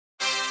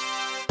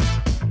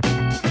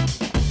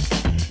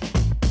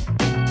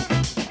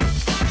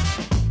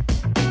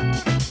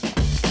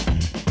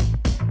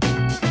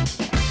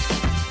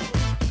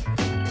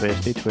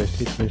Twisty,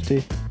 twisty,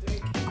 twisty.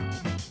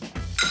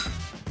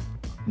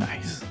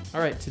 Nice.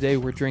 All right, today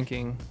we're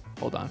drinking.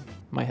 Hold on,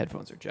 my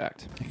headphones are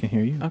jacked. I can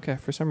hear you. Okay,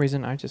 for some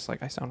reason I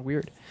sound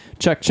weird.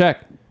 Check.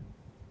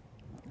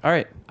 All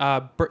right,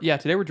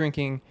 today we're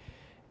drinking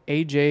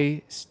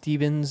AJ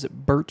Stevens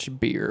Birch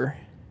Beer.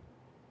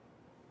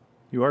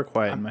 You are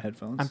quiet in my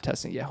headphones. I'm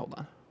testing. Yeah, hold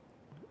on.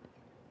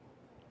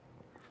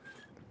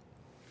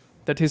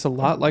 That tastes a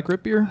lot like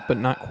root beer, but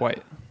not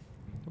quite,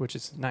 which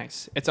is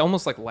nice. It's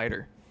almost like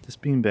lighter. This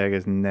beanbag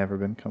has never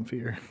been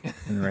comfier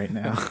than right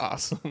now.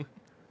 Awesome. I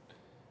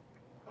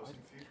was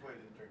confused why I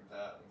didn't drink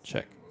that when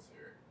Check. Steven was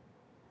here.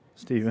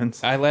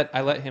 Stevens. I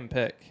let him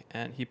pick,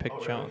 and he picked Oh,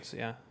 really? Jones.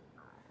 Yeah,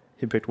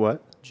 He picked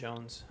what?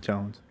 Jones.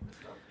 Jones.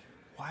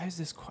 Why is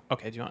this?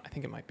 Okay, do you want? I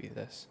think it might be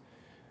this.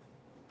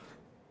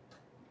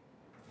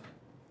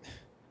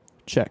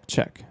 Check.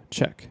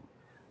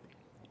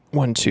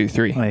 1, 2,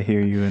 3. I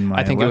hear you in my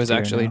I think it left was ear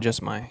actually now.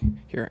 just my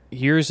here.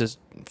 Yours is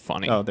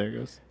funny. Oh, there it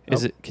goes.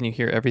 Is Oh, it? Can you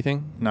hear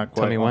everything? Not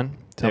quite. Tell me when.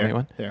 Tell There, me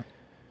when. There.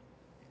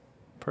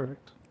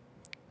 Perfect.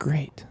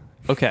 Great.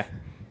 Okay.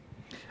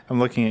 I'm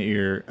looking at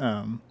your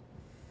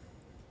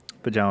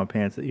pajama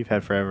pants that you've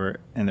had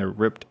forever, and they're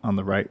ripped on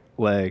the right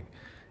leg.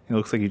 It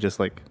looks like you just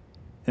like,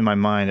 in my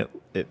mind,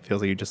 it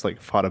feels like you just like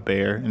fought a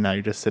bear, and now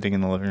you're just sitting in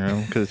the living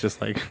room because it's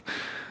just like,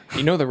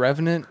 You know The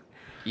Revenant?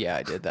 Yeah,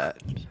 I did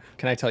that.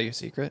 Can I tell you a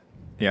secret?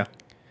 yeah,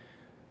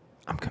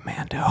 I'm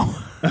Commando.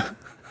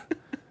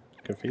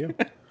 good for you.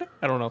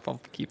 I don't know if I'll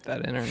keep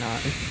that in or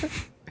not.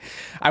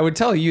 I would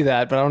tell you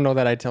that, but I don't know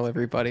that I'd tell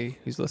everybody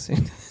who's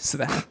listening to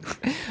that.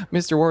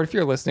 Mr. Ward, if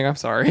you're listening, I'm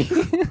sorry.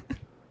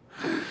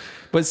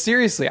 But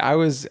seriously, I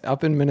was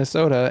up in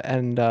Minnesota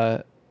and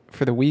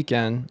for the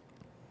weekend,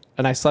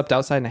 and I slept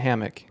outside in a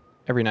hammock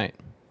every night,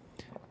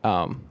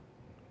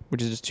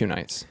 which is just 2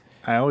 nights.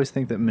 I always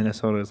think that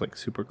Minnesota is like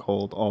super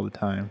cold all the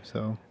time,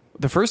 so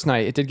The first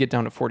night, it did get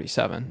down to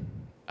 47.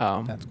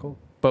 that's cool.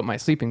 But my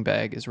sleeping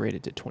bag is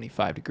rated to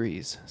 25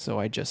 degrees, so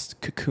I just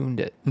cocooned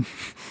it. And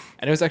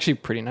it was actually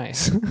pretty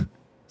nice.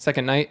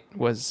 Second night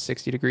was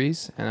 60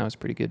 degrees, and that was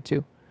pretty good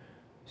too.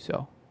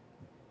 So,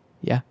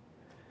 yeah.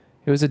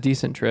 It was a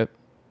decent trip.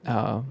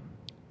 But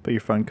your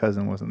fun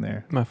cousin wasn't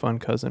there. My fun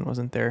cousin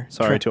wasn't there.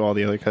 Sorry to all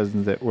the other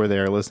cousins that were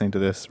there listening to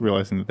this,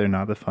 realizing that they're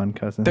not the fun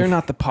cousins. They're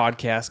not the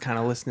podcast kind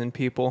of listening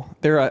people.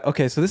 They're,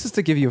 okay, so this is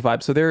to give you a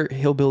vibe. So they're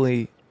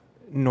hillbilly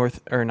not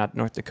North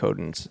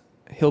Dakotans.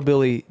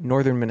 Hillbilly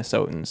northern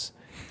Minnesotans,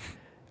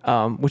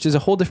 which is a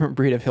whole different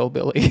breed of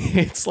hillbilly.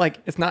 It's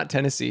not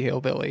Tennessee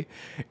hillbilly.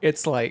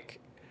 It's like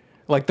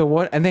the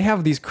one, and they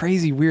have these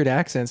crazy weird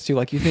accents too.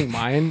 Like, you think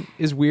mine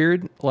is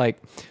weird?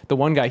 Like, the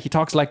one guy, he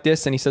talks like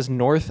this and he says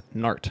north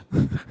nart.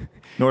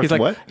 North He's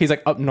like, what? He's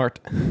like up north,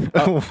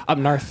 up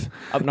north.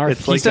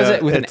 It's He like says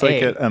it with an it's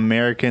like A. an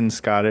American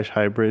Scottish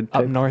hybrid.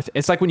 Up type. north.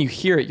 It's like when you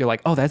hear it, you're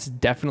like, oh, that's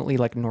definitely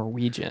like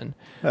Norwegian.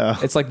 Oh.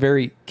 It's like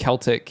very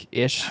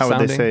Celtic-ish How sounding.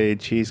 would they say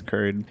cheese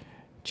curd?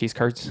 Cheese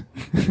curds.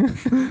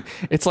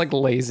 It's like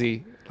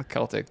lazy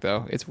Celtic,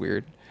 though. It's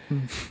weird.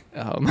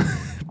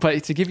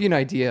 But to give you an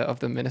idea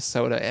of the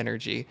Minnesota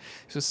energy,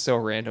 it's just so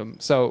random.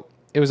 So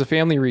it was a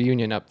family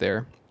reunion up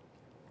there.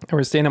 And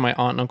we're staying at my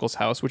aunt and uncle's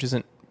house, which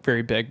isn't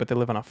very big, but they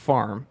live on a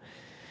farm.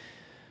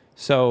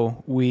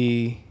 So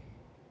we,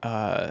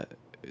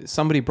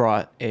 somebody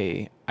brought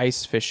a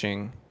ice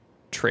fishing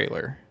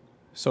trailer.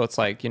 So it's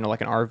like,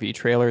 like an RV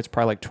trailer. It's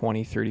probably like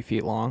 20, 30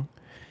 feet long.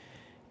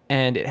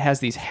 And it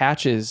has these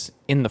hatches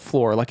in the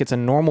floor. Like, it's a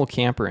normal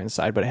camper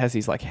inside, but it has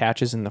these like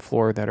hatches in the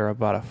floor that are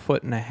about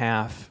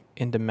 1.5 feet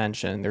in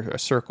dimension. They're a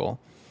circle.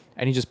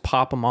 And you just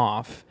pop them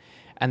off.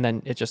 And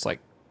then it just like,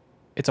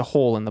 it's a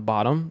hole in the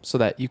bottom so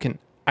that you can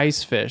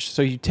ice fish.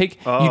 So you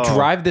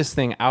drive this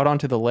thing out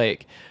onto the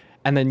lake,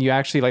 and then you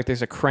actually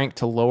there's a crank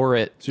to lower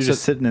it. So you're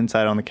just sitting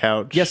inside on the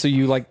couch. Yeah, so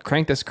you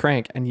crank this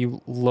crank and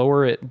you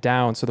lower it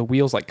down so the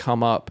wheels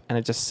come up and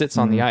it just sits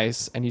on the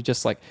ice, and you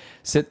just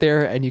sit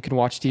there and you can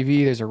watch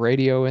TV. There's a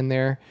radio in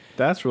there.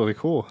 That's really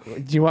cool.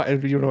 You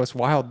know what's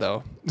wild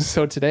though?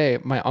 So today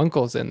my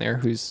uncle's in there,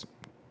 who's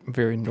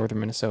very northern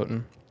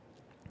Minnesotan,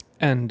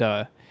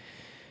 and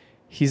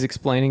he's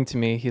explaining to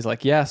me. He's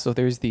like, yeah, so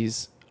there's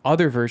these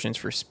other versions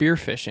for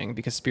spearfishing,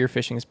 because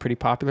spearfishing is pretty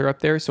popular up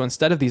there. So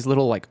instead of these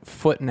little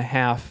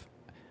 1.5 feet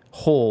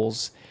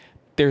holes,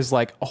 there's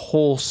a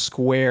whole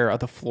square of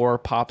the floor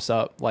pops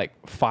up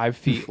 5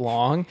 feet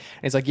long.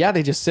 And it's yeah,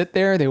 they just sit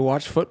there, they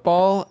watch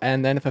football,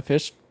 and then if a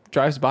fish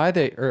drives by,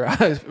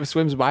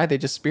 swims by, they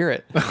just spear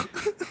it.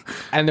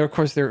 And of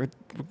course they're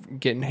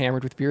getting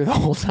hammered with beer the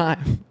whole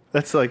time.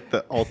 That's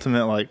the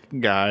ultimate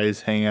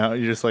guys hang out.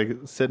 You're just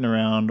sitting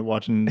around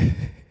watching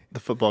the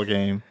football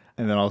game,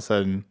 and then all of a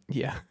sudden,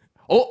 Yeah.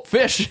 Oh,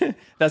 fish!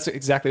 That's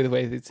exactly the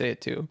way they'd say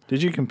it too.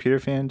 did your computer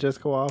fan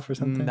just go off or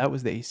something? That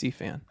was the AC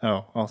fan.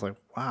 Oh, I was like,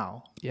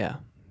 wow, Yeah.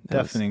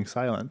 That was- deafening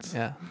silence.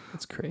 Yeah,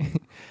 that's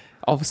crazy.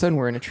 All of a sudden,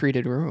 we're in a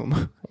treated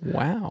room.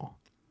 Wow.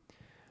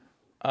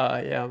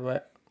 Yeah,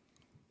 but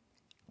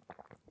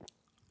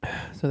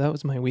so that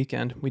was my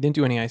weekend. We didn't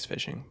do any ice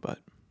fishing, but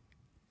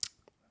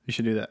You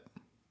should do that.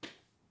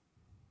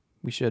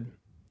 we should.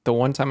 The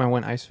one time I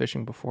went ice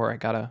fishing before, I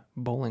got a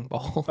bowling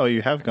ball. Oh,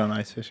 you have gone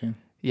ice fishing?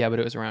 Yeah, but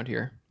it was around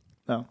here.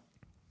 No.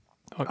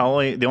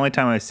 Okay. The only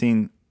time I've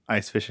seen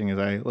ice fishing is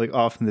I like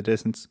off in the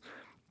distance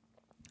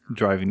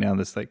driving down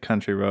this like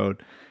country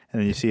road, and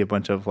then you see a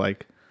bunch of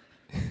like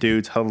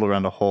dudes huddled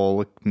around a hole,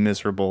 look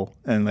miserable,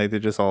 and like they're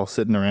just all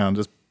sitting around,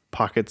 just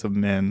pockets of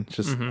men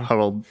just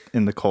huddled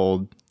in the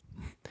cold.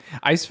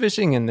 Ice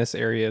fishing in this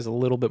area is a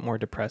little bit more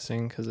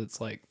depressing because it's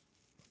like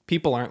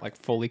people aren't like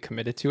fully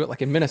committed to it.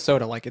 Like in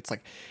Minnesota,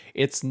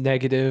 it's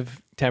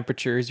negative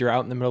temperatures. You're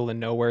out in the middle of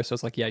nowhere, so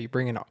it's like, yeah, you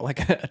bring in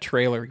like a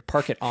trailer, you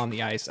park it on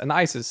the ice, and the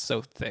ice is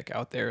so thick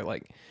out there.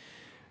 Like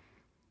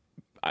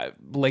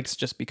lakes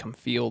just become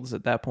fields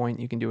at that point.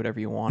 You can do whatever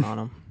you want on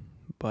them.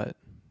 But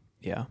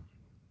yeah,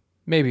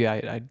 maybe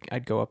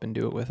I'd go up and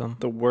do it with them.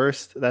 The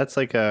worst. That's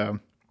like a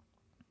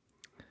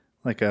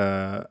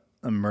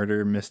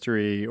murder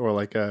mystery or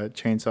like a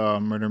chainsaw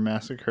murder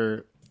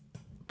massacre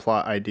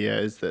plot idea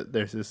is that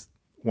there's this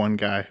one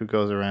guy who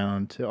goes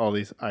around to all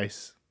these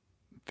ice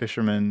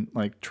fishermen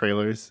like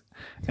trailers,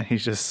 and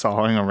he's just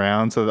sawing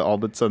around so that all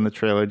of a sudden the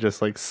trailer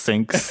just like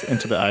sinks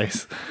into the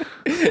ice.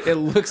 It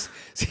looks.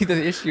 See,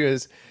 the issue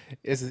is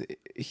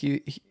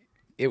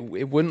it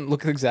wouldn't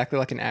look exactly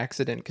like an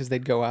accident because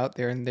they'd go out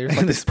there and there's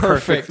like this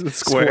perfect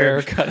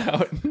square cut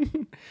out.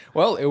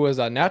 Well, it was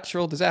a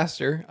natural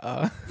disaster.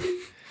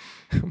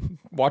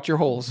 Watch your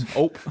holes.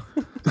 Oh.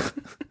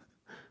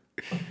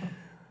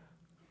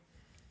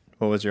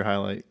 What was your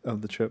highlight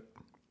of the trip?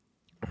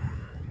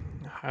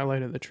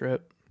 Highlight of the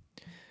trip.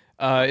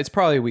 It's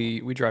probably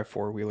we drive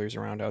 4-wheelers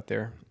around out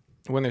there.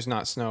 When there's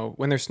not snow.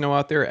 When there's snow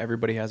out there,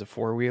 everybody has a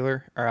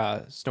 4-wheeler or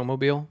a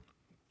snowmobile.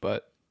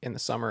 But in the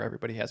summer,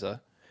 everybody has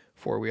a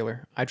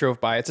 4-wheeler. I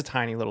drove by. It's a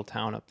tiny little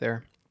town up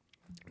there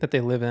that they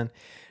live in.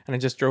 And I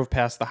just drove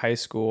past the high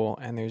school,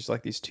 and there's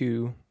like these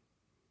 2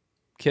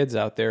 kids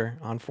out there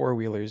on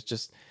 4-wheelers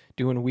just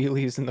doing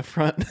wheelies in the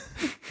front.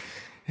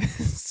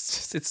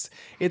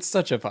 It's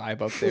such a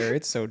vibe up there.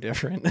 It's so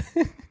different.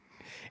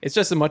 It's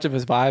just as much of a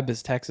vibe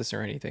as Texas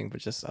or anything,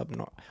 but just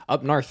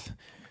up north.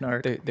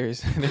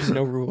 There's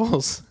no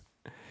rules.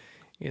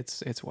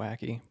 It's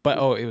wacky. But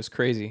it was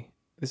crazy.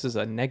 This is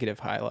a negative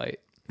highlight.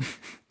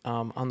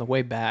 On the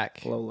way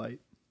back, Low light.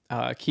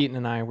 Keaton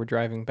and I were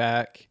driving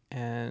back,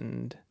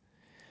 and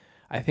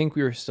I think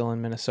we were still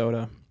in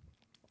Minnesota.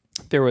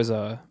 There was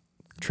a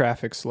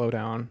traffic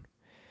slowdown,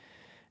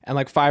 and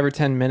like 5 or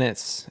 10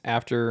 minutes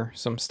after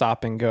some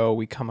stop and go,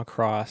 we come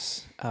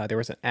across there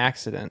was an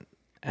accident.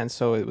 And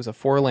so it was a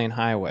 4-lane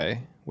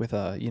highway with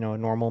a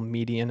normal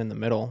median in the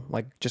middle,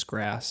 like just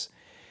grass.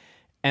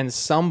 And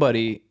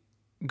somebody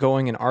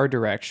going in our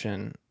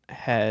direction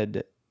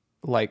had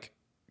like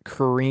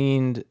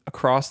careened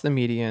across the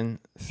median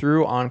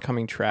through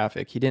oncoming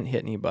traffic. He didn't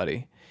hit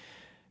anybody.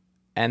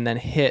 And then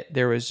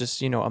there was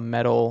just, a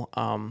metal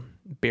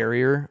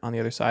barrier on the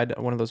other side,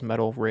 one of those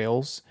metal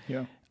rails.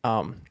 Yeah.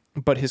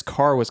 But his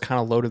car was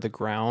kind of low to the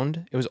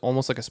ground. It was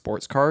almost like a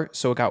sports car.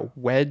 So it got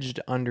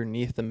wedged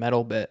underneath the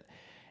metal bit.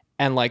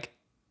 And like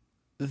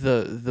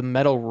the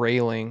metal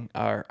railing,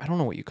 or I don't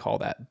know what you call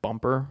that,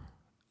 bumper.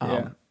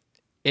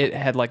 It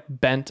had like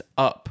bent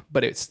up,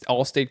 but it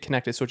all stayed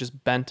connected. So it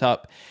just bent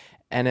up,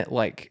 and it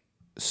like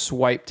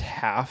swiped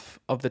half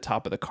of the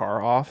top of the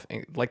car off,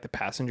 like the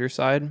passenger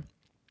side.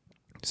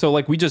 So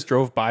like we just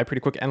drove by pretty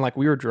quick, and like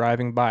we were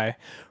driving by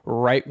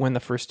right when the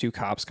first 2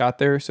 cops got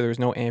there. So there was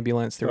no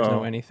ambulance, there was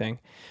no anything.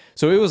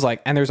 So it was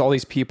like, and there's all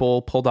these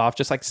people pulled off,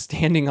 just like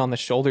standing on the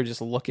shoulder,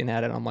 just looking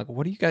at it. I'm like,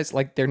 what are you guys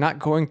like? They're not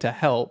going to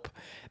help.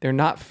 They're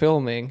not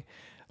filming.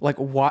 Like,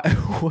 what?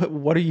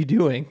 What are you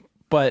doing?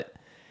 But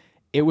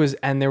it was,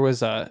 and there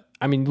was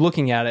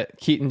looking at it,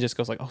 Keaton just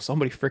goes like, oh,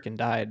 somebody freaking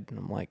died. And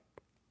I'm like,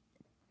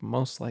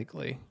 most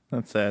likely.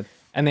 That's sad.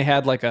 And they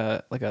had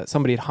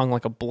somebody had hung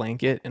like a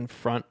blanket in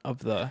front of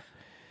the.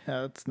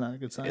 Yeah, that's not a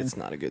good sign. It's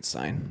not a good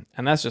sign,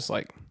 and that's just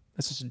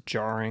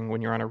jarring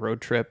when you're on a road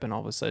trip and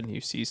all of a sudden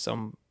you see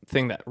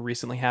something that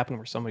recently happened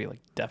where somebody like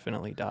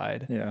definitely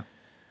died. Yeah,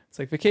 it's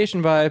like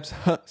vacation vibes.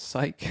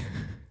 Psych.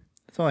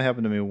 It's only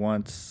happened to me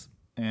once,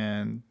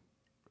 and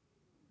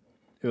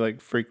it like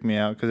freaked me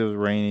out because it was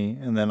rainy,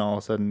 and then all of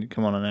a sudden you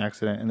come on an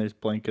accident and there's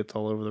blankets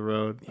all over the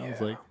road. Yeah. I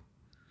was like,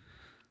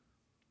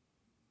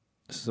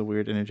 this is a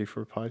weird energy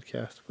for a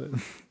podcast, but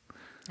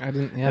I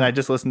didn't. Yeah. And I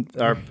just listened.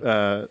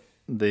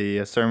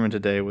 The sermon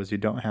today was "You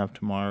don't have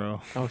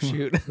tomorrow." Oh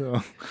shoot!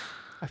 So.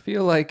 I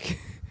feel like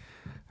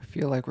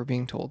we're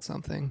being told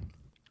something.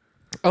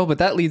 Oh, but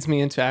that leads me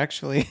into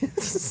actually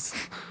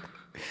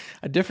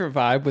a different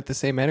vibe with the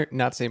same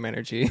not same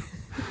energy.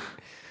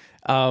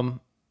 So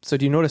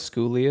do you know what a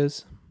schoolie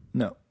is?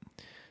 No.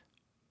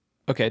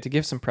 Okay, to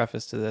give some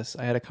preface to this,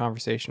 I had a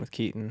conversation with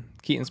Keaton.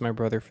 Keaton's my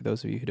brother, for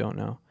those of you who don't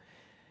know.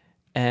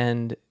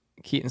 And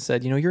Keaton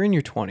said, you're in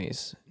your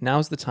 20s.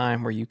 Now's the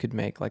time where you could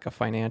make like a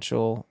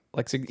financial,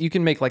 you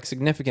can make like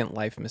significant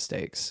life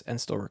mistakes and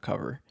still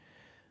recover.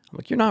 I'm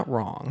like, you're not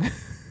wrong.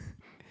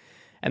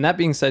 And that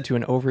being said, to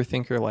an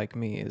overthinker like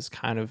me is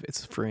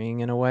it's freeing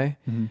in a way.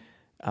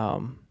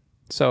 Mm-hmm.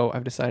 So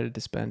I've decided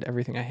to spend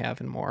everything I have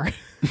and more.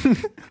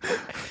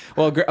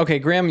 Well, okay,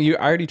 Graham, I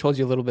already told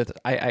you a little bit.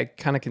 I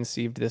kind of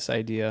conceived this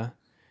idea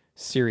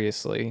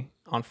seriously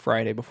on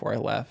Friday before I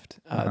left.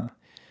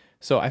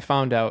 So I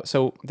found out.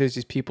 So there's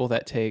these people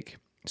that take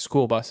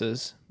school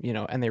buses,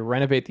 and they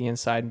renovate the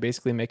inside and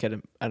basically make it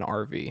an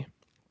RV.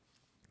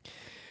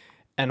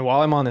 And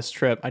while I'm on this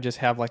trip, I just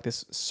have like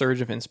this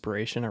surge of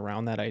inspiration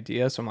around that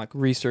idea. So I'm like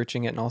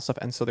researching it and all stuff.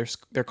 And so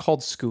they're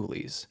called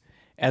schoolies.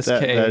 SK.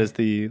 That is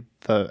the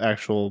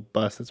actual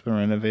bus that's been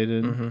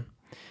renovated,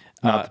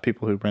 not the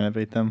people who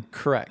renovate them.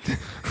 Correct.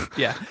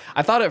 Yeah.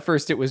 I thought at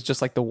first it was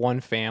just like the one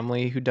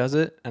family who does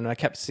it. And I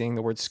kept seeing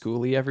the word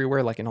schoolie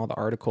everywhere, like in all the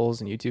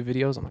articles and YouTube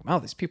videos. I'm like, wow,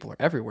 these people are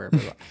everywhere.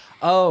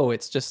 Oh,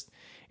 it's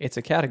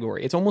a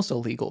category. It's almost a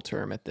legal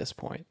term at this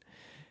point.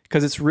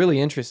 Because it's really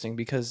interesting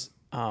because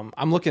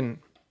I'm looking,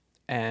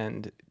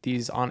 and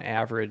these on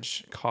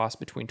average cost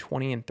between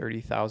 $20,000 and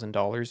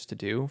 $30,000 to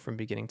do from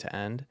beginning to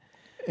end.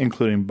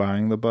 Including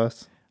buying the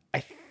bus?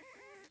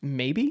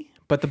 Maybe,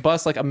 but the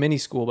bus, like a mini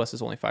school bus,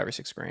 is only $5,000 or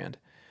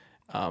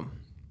 $6,000.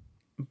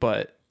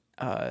 But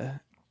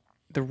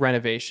the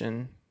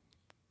renovation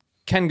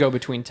can go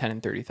between $10,000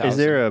 and $30,000. Is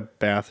there a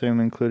bathroom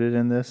included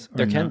in this?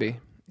 There can be.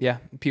 Yeah,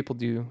 people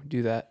do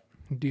that.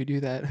 Do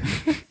that.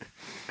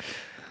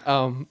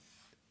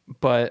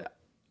 But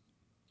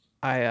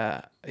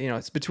I,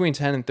 it's between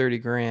 10 and 30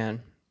 grand.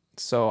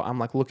 So I'm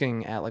like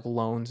looking at like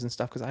loans and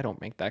stuff because I don't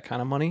make that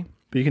kind of money.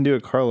 But you can do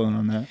a car loan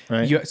on that,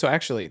 right? So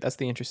actually, that's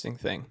the interesting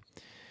thing.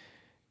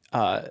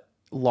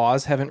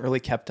 Laws haven't really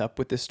kept up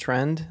with this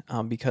trend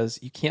because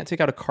you can't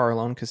take out a car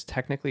loan because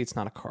technically it's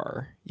not a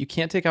car. You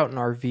can't take out an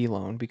RV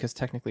loan because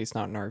technically it's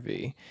not an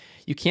RV.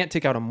 You can't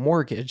take out a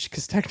mortgage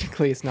because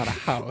technically it's not a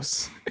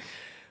house.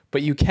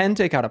 But you can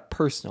take out a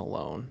personal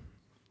loan.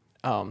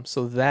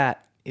 So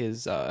that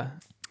is... Are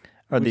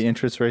the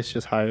interest rates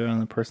just higher on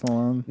the personal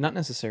loan? Not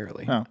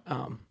necessarily.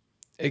 Oh.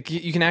 They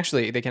can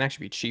actually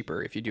be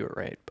cheaper if you do it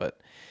right. But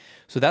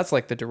so that's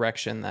like the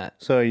direction that.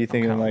 So are you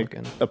thinking like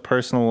a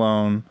personal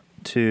loan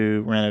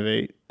to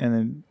renovate and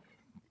then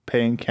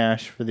paying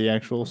cash for the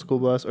actual school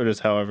bus, or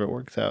just however it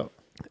works out?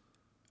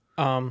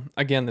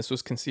 Again, this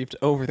was conceived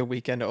over the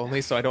weekend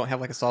only, so I don't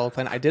have like a solid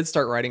plan. I did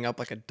start writing up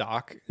like a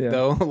doc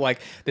though,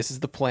 like this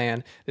is the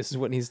plan. This is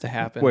what needs to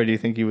happen. Where do you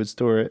think you would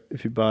store it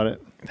if you bought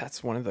it?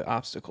 That's one of the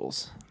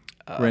obstacles.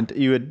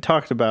 You had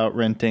talked about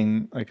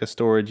renting like a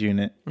storage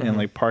unit and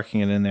like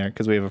parking it in there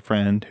because we have a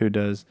friend who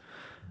does.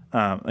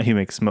 He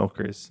makes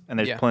smokers, and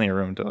there's plenty of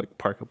room to like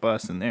park a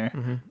bus in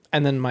there.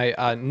 And then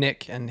my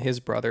Nick and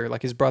his brother,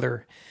 like his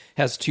brother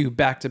has two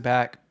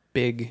back-to-back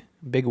big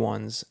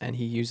ones, and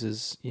he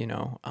uses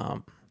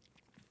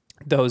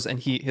those. And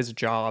his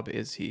job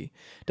is he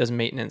does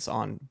maintenance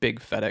on big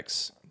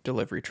FedEx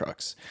delivery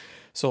trucks.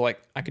 So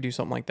like I could do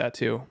something like that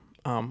too.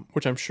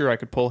 Which I'm sure I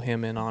could pull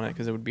him in on it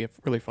because it would be a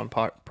really fun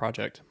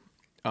project.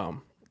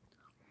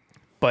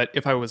 But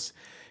if I was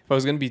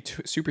going to be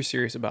super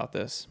serious about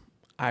this,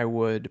 I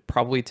would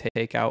probably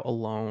take out a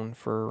loan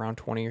for around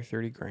 20 or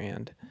 30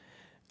 grand,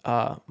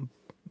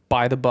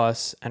 buy the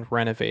bus and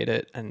renovate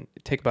it, and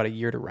take about a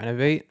year to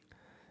renovate.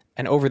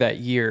 And over that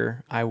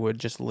year, I would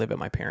just live at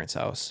my parents'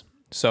 house.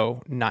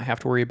 So not have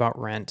to worry about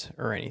rent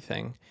or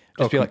anything.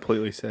 Just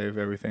completely save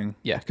everything.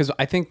 Yeah, because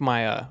I think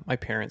my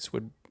parents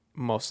would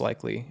most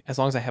likely, as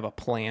long as I have a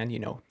plan,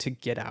 to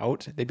get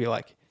out, they'd be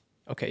like,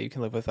 okay, you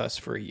can live with us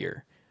for a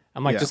year.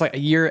 I'm like, just like a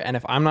year. And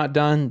if I'm not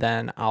done,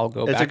 then I'll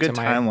go back to my... It's a good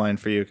timeline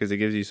for you because it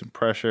gives you some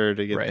pressure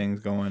to get things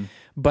going.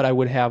 But I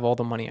would have all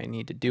the money I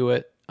need to do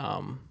it.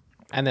 And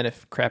then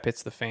if crap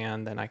hits the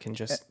fan, then I can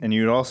just... And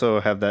you'd also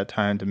have that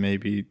time to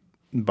maybe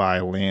buy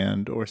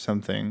land or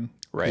something.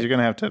 Right. Because you're going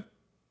to have to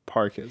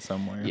park it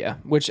somewhere. Yeah.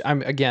 Which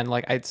I'm, again,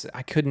 like I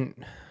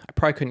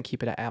probably couldn't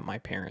keep it at my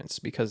parents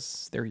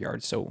because their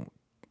yard's so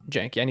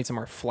janky. I need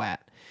somewhere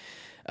flat.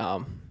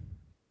 And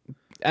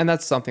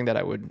that's something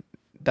that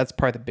that's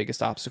probably the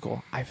biggest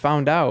obstacle. I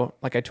found out,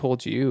 like I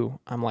told you,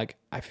 I'm like,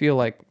 I feel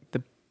like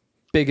the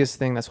biggest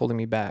thing that's holding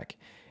me back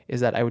is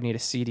that I would need a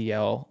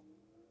CDL,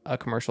 a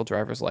commercial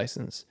driver's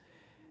license.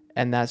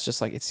 And that's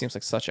just like, it seems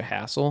like such a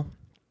hassle.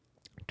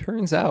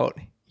 Turns out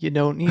you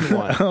don't need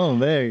one. Oh,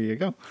 there you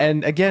go.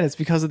 And again, it's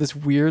because of this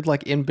weird,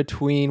 like in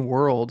between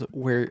world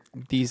where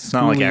these it's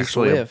not like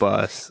actually live. A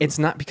bus. It's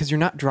not because you're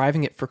not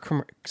driving it for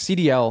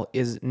CDL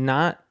is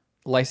not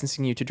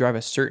licensing you to drive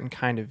a certain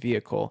kind of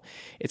vehicle.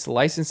 It's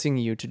licensing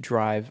you to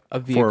drive a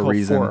vehicle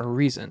for a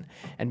reason.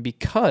 And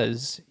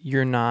because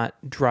you're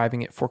not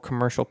driving it for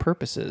commercial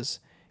purposes,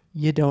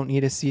 you don't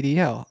need a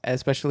CDL,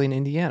 especially in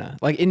Indiana.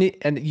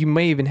 And you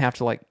may even have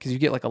to because you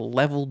get like a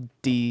level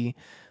D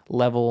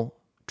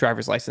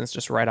driver's license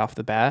just right off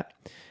the bat.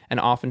 And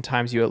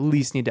oftentimes you at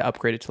least need to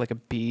upgrade it to like a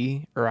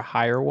B or a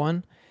higher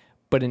one.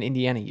 But in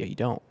Indiana, you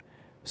don't.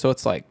 So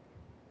it's like...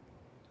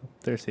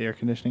 There's the air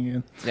conditioning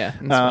again.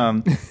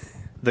 Yeah.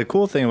 The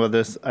cool thing about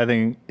this, I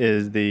think,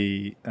 is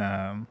the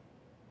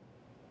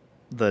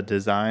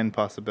design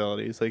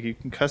possibilities. Like you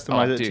can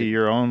customize it to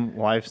your own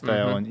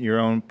lifestyle and your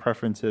own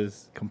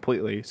preferences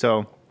completely.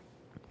 So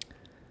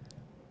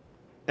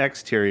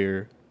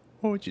exterior,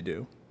 what would you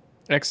do?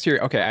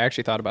 Exterior. Okay, I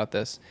actually thought about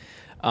this.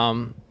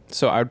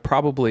 So I would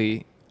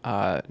probably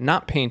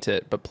not paint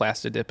it, but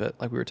plastidip it,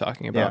 like we were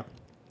talking about.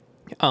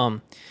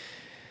 And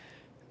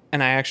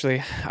I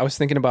was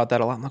thinking about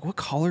that a lot. I'm like, what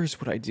colors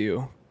would I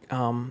do?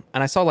 And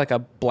I saw like a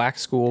black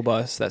school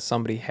bus that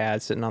somebody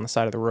had sitting on the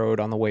side of the road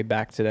on the way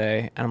back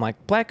today. And I'm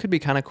like, black could be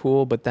kind of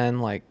cool, but then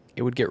like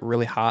it would get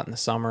really hot in the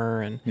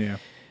summer. And Yeah.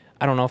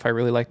 I don't know if I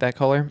really like that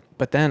color.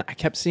 But then I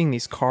kept seeing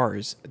these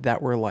cars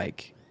that were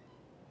like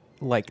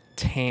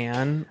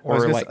tan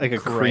or like a gray.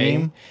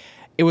 cream.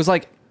 It was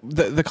like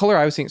the color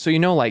I was seeing. So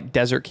like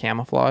desert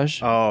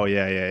camouflage. Oh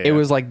yeah, yeah, yeah. It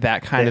was like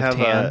that kind they of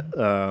have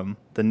tan.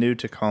 The new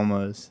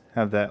Tacomas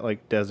have that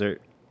like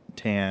desert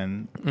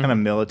tan kind of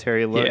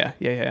military look.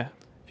 Yeah.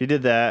 If you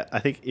did that, I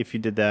think if you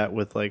did that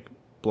with like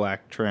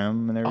black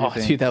trim and Oh,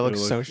 everything. dude, that it looks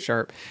would so look-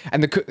 sharp.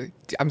 And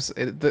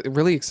the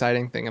really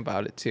exciting thing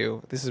about it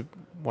too. This is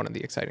one of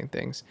the exciting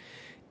things,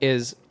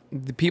 is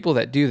the people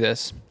that do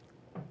this.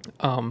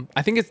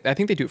 I think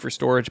they do it for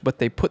storage, but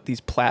they put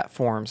these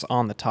platforms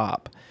on the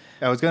top.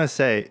 I was gonna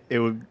say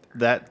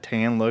that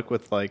tan look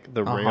with like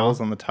the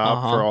rails on the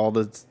top for all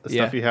the stuff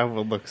Yeah. you have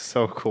would look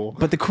so cool.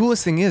 But the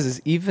coolest thing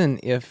is even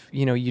if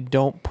you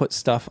don't put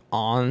stuff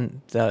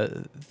on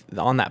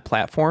that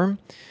platform,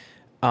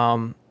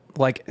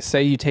 like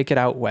say you take it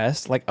out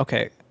west, like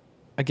okay,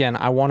 again,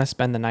 I want to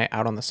spend the night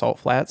out on the salt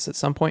flats at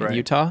some point in Right.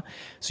 Utah,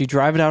 so you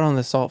drive it out on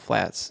the salt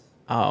flats,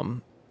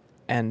 and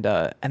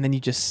then you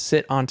just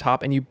sit on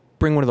top, and you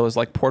bring one of those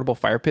like portable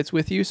fire pits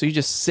with you, so you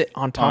just sit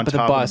on top, of, the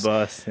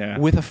bus yeah.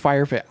 with a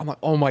fire pit. I'm like,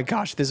 oh my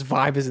gosh, this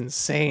vibe is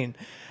insane.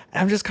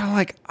 And I'm just kind of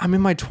like, I'm in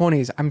my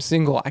 20s, I'm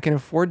single, I can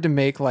afford to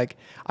make like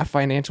a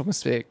financial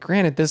mistake.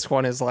 Granted, this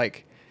one is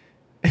like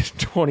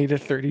 $20,000 to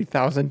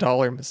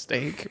 $30,000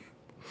 mistake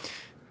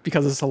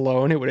because it's a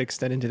loan. It would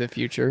extend into the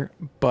future,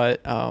 but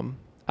I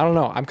don't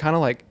know. I'm kind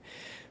of like,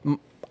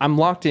 I'm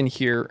locked in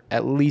here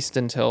at least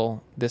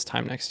until this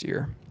time next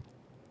year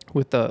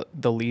with the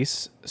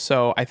lease.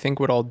 So I think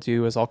what I'll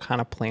do is I'll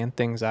kind of plan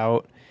things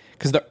out,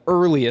 because the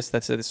earliest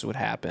that this would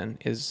happen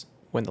is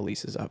when the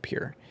lease is up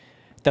here.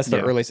 That's the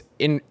Yeah. earliest.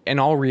 In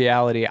all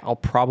reality, I'll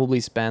probably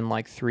spend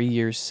like 3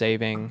 years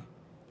saving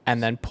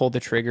and then pull the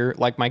trigger.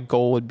 Like my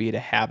goal would be to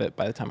have it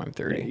by the time I'm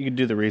 30. You could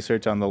do the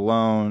research on the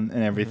loan Mm-hmm.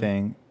 and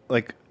everything.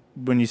 Like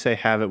when you say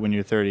have it when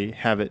you're 30,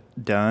 have it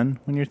done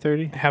when you're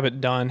 30. Have it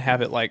done,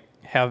 have it like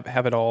have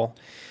it all,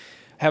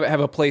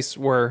 have a place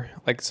where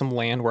like some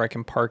land where I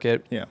can park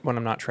it Yeah. when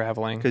I'm not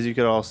traveling. Because you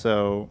could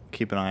also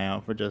keep an eye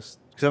out for because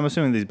I'm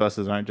assuming these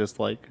buses aren't just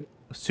like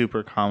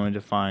super common to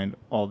find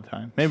all the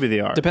time. Maybe they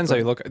are. Depends but how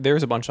you look.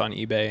 There's a bunch on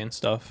eBay and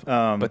stuff,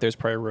 but there's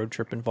probably a road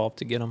trip involved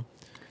to get them.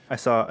 I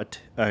saw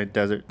a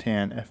Desert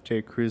Tan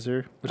FJ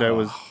Cruiser, which I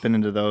was been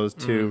into those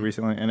too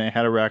recently, and it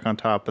had a rack on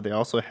top, but they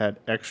also had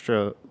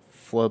extra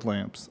flood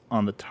lamps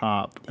on the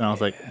top, and I was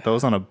like,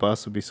 those on a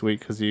bus would be sweet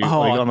because you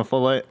like on the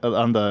flood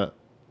on the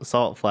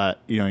salt flat,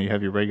 you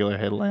have your regular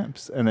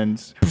headlamps, and then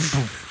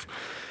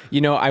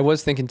I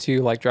was thinking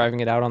too, like driving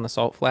it out on the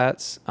salt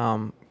flats,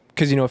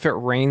 because if it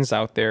rains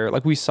out there,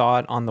 like we saw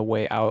it on the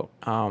way out,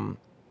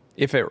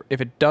 if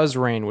it does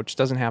rain, which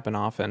doesn't happen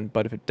often,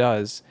 but if it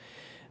does,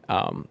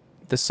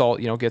 the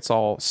salt gets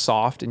all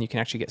soft and you can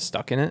actually get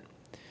stuck in it.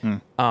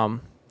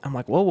 I'm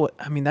like, well,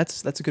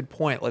 that's a good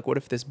point. Like, what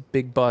if this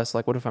big bus,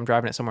 like, what if I'm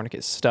driving it somewhere and it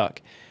gets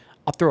stuck?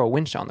 I'll throw a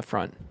winch on the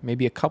front,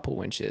 maybe a couple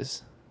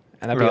winches.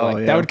 And that'd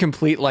be that would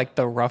complete like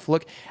the rough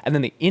look. And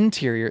then the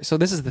interior. So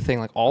this is the thing,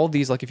 like all of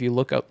these, like if you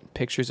look up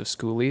pictures of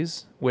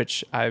schoolies,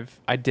 which I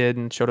did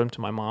and showed them to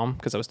my mom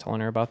because I was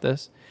telling her about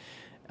this.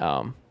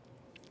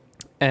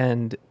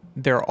 And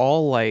they're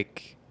all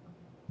like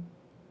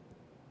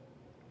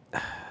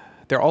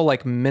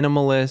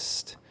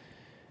minimalist,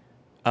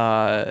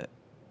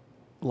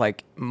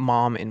 like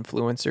mom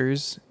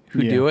influencers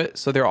who do it.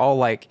 So they're all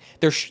like,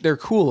 they're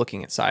cool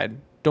looking inside.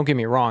 Don't get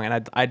me wrong.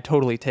 And I'd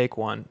totally take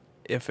one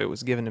if it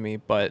was given to me,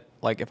 but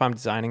like if I'm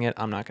designing it,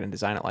 I'm not going to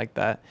design it like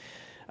that.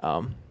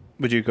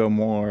 would you go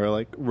more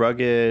like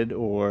rugged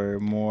or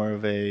more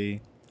of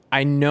a?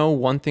 I know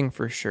one thing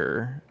for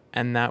sure,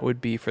 and that would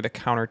be for the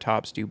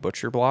countertops, do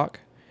butcher block.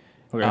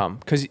 Okay.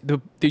 Because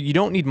you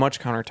don't need much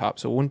countertop,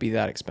 so it wouldn't be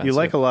that expensive. You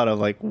like a lot of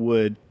like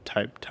wood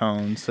type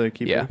tones, so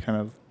keep it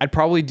kind of. I'd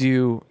probably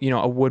do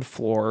a wood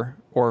floor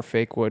or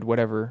fake wood,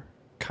 whatever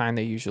kind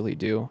they usually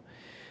do.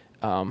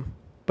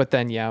 But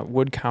then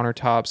wood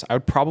countertops. I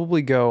would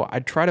probably go.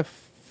 I'd try to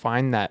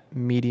find that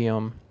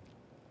medium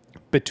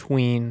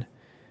between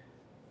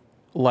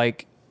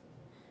like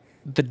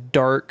the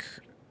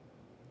dark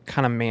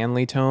kind of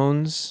manly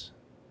tones,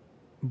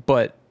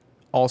 but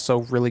also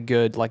really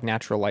good like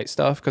natural light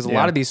stuff, because a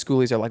lot of these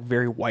schoolies are like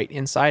very white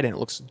inside and it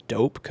looks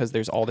dope because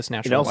there's all this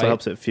natural It also light.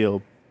 helps it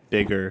feel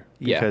bigger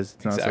because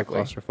it's not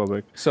exactly. so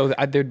claustrophobic. So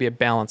there'd be a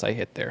balance I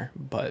hit there,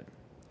 but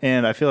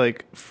And I feel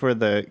like for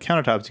the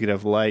countertops you could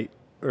have light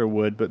or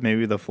wood, but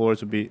maybe the floors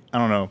would be, I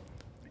don't know.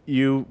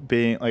 You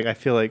being like, I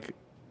feel like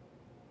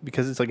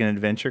because it's like an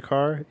adventure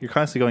car, you're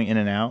constantly going in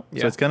and out,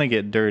 so it's gonna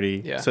get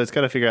dirty. Yeah. So it's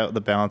got to figure out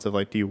the balance of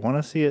like, do you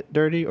want to see it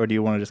dirty or do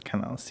you want to just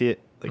kind of see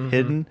it like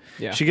hidden?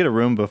 Yeah. You should get a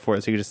room before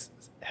it so you just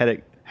have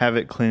have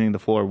it cleaning the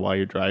floor while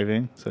you're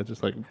driving. So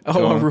just like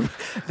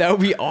that would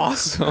be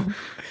awesome.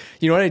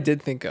 You know what I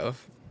did think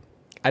of?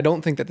 I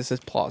don't think that this is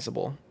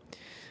plausible.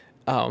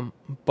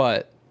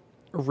 But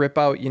rip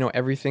out,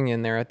 everything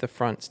in there at the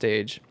front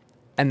stage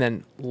and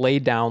then lay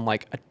down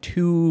like a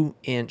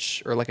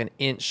 2-inch or like an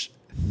inch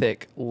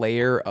thick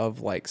layer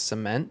of like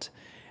cement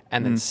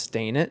and then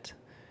stain it.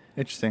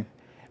 Interesting.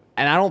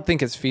 And I don't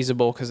think it's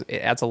feasible because it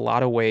adds a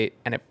lot of weight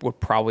and it would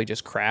probably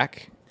just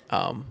crack.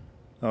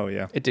 Oh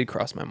yeah. It did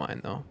cross my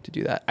mind though to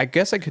do that. I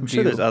guess I could I'm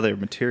sure there's other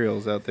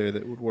materials out there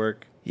that would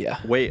work. Yeah.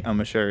 Weight,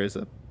 I'm sure, is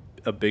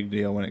a big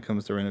deal when it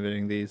comes to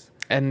renovating these.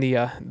 And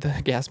the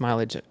gas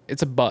mileage,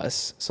 it's a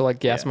bus, so like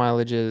gas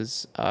mileage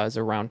is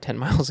around 10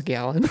 miles a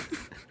gallon.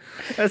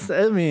 It's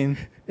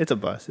a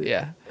bus.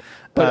 Yeah,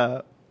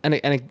 but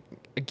and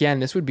again,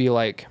 this would be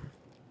like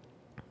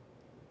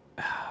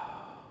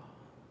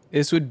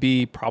this would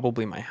be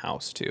probably my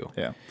house too.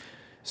 Yeah.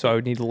 So I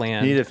would need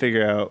land. You need to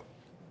figure out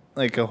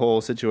like a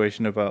whole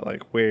situation about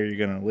like where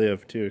you're gonna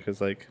live too, because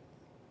like,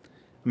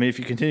 if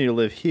you continue to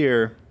live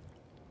here,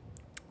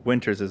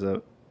 winters is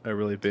a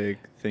really big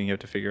thing you have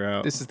to figure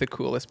out. This is the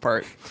coolest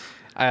part.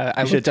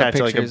 I you should looked up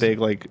attach like a pictures. big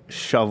like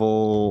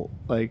shovel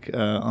like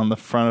on the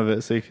front of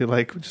it, so you could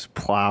like just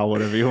plow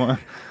whatever you want.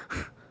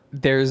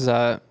 There's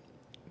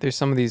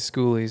some of these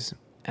schoolies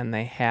and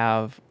they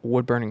have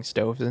wood burning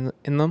stoves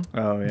in them.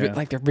 Oh yeah.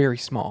 Like they're very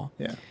small.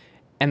 Yeah.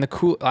 And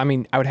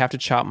I would have to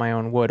chop my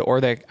own wood,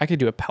 or I could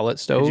do a pellet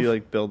stove. Could you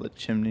like build a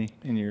chimney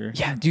in your?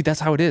 Yeah, dude, that's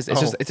how it is.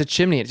 It's a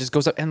chimney. It just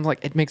goes up and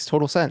like it makes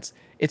total sense.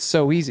 It's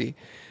so easy.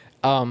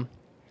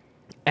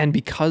 And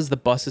because the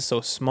bus is so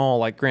small,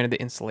 like granted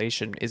the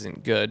insulation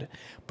isn't good,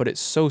 but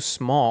it's so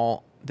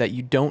small that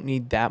you don't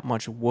need that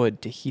much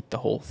wood to heat the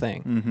whole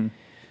thing. Mm-hmm.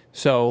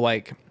 So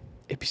like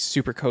it'd be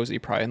super cozy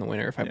probably in the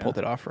winter if I pulled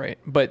it off right.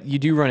 But you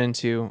do run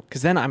into,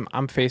 because then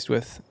I'm faced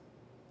with,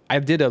 I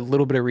did a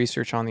little bit of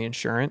research on the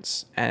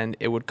insurance and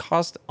it would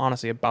cost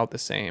honestly about the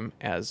same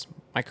as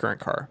my current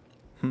car.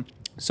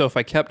 So if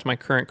I kept my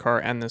current car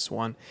and this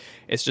one,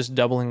 it's just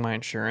doubling my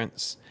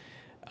insurance.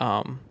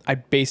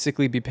 I'd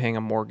basically be paying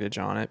a mortgage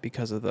on it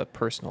because of the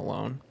personal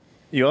loan.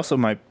 You also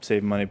might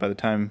save money by the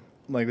time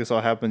like this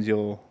all happens.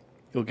 You'll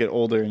get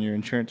older and your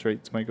insurance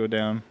rates might go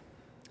down.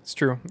 It's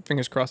true.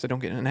 Fingers crossed I don't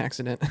get in an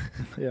accident.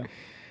 Yeah.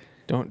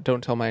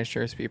 Don't tell my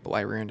insurance people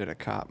I rear-ended a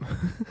cop.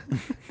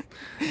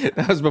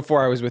 That was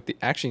before I was with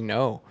actually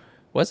no.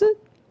 Was it?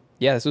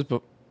 Yeah, this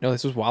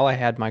was while I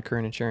had my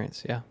current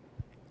insurance. Yeah.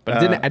 But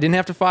I didn't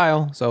have to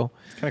file, so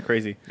It's kind of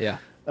crazy. yeah.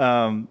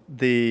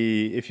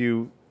 If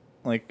you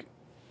like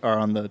are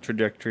on the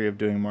trajectory of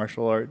doing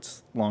martial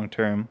arts long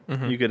term,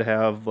 you could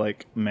have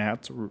like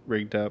mats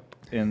rigged up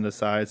in the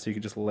sides, so you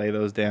could just lay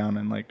those down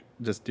and like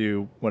just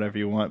do whatever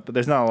you want. But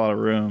there's not a lot of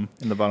room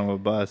in the bottom of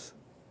a bus.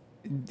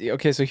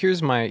 Okay, so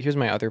here's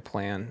my other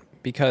plan,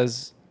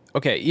 because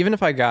even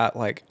if I got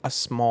like a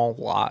small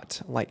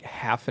lot, like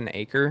half an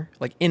acre,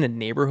 like in a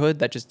neighborhood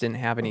that just didn't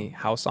have any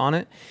house on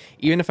it,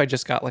 even if I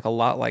just got like a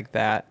lot like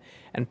that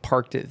and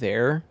parked it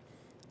there,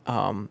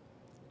 I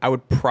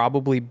would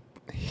probably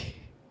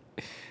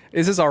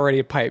this is already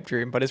a pipe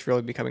dream, but it's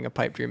really becoming a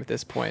pipe dream at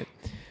this point.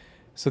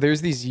 So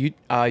there's these YouTube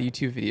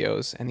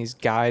videos and these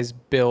guys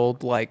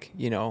build like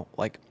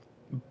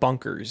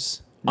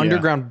bunkers,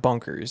 underground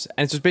bunkers.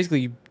 And it's just basically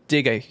you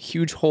dig a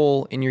huge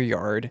hole in your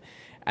yard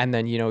and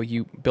then,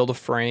 you build a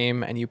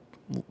frame and you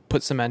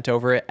put cement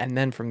over it. And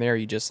then from there,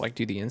 you just like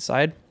do the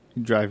inside.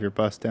 You drive your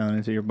bus down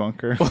into your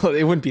bunker. Well,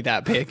 it wouldn't be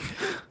that big,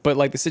 but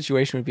like the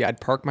situation would be I'd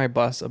park my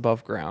bus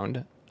above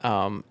ground.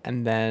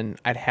 And then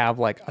I'd have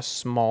like a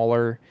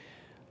smaller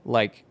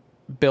like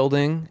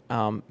building,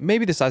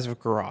 maybe the size of a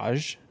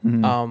garage.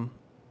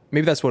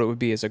 Maybe that's what it would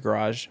be, as a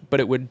garage, but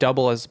it would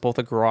double as both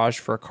a garage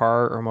for a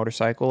car or a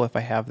motorcycle if I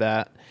have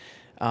that.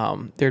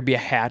 There'd be a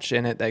hatch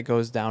in it that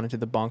goes down into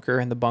the bunker,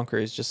 and the bunker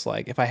is just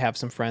like, if I have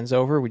some friends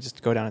over, we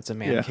just go down. It's a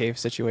man cave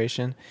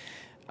situation.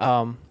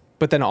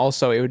 But then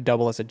also it would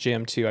double as a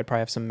gym too. I'd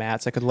probably have some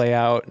mats I could lay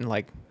out, and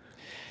like,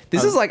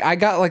 this is like, I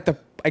got like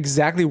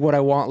exactly what I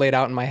want laid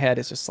out in my head.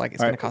 It's just like,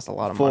 it's going to cost a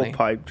lot of money. Full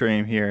pipe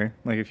dream here.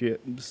 Like if you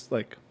just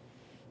like,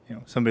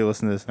 somebody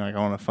listen to this and like, I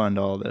want to fund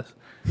all this.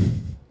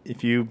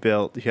 If you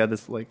had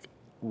this like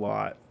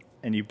lot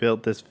and you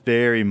built this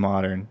very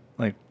modern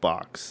like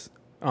box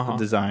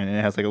design, and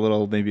it has like a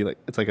little, maybe like,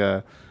 it's like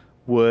a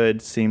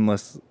wood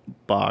seamless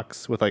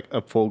box with like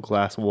a full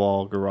glass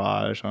wall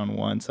garage on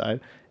one side.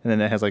 And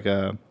then it has like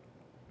a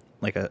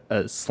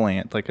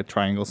slant, like a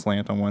triangle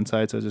slant on one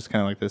side. So it's just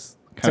kind of like this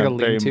kind of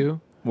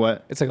lean-to?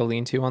 What? It's like a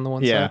lean-to on the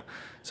one side? Yeah.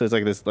 So it's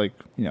like this, like,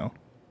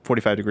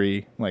 45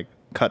 degree, like,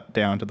 cut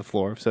down to the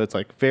floor. So it's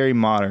like very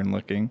modern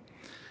looking.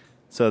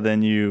 So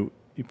then you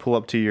pull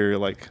up to your,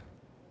 like,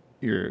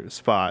 your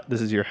spot.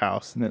 This is your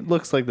house. And it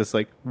looks like this,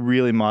 like,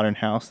 really modern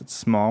house. It's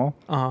small.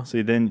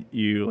 So then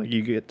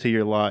you get to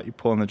your lot, you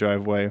pull in the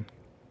driveway,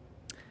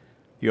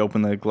 you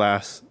open the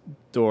glass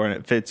door, and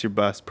it fits your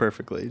bus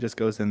perfectly. It just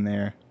goes in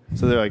there.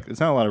 So they're like, it's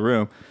not a lot of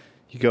room.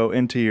 You go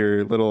into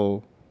your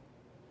little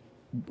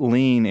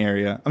lean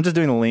area. I'm just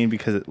doing the lean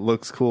because it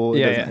looks cool.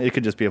 It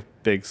could just be a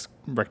big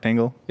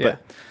rectangle. Yeah.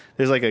 But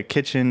there's like a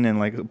kitchen and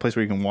like a place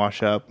where you can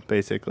wash up,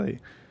 basically.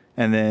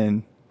 And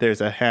then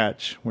there's a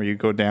hatch where you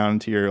go down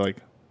to your like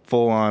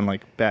full on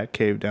like bat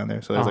cave down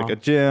there. So there's like a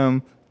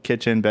gym,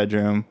 kitchen,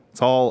 bedroom.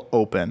 It's all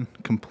open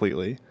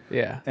completely.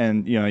 Yeah.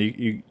 And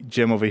you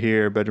gym over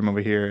here, bedroom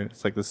over here.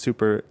 It's like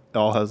it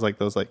all has like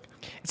those like.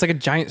 It's like a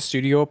giant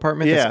studio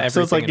apartment. Yeah. That's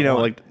So it's like everything in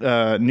one.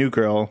 like New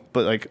Girl,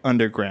 but like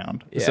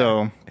underground. Yeah.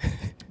 So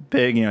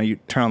big. You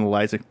turn on the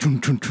lights, like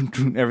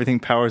everything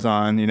powers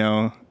on.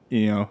 You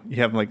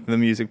have like the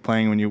music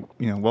playing when you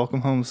welcome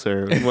home,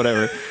 sir,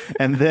 whatever.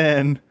 And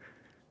then,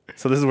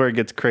 so this is where it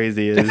gets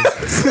crazy.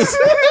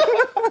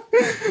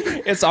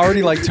 It's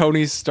already like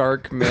Tony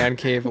Stark man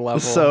cave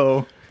level.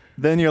 So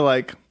then you're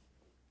like,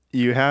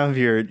 you have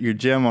your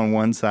gym on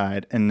one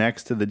side, and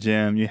next to the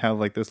gym you have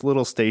like this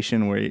little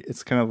station where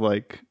it's kind of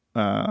like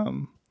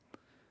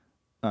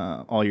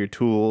all your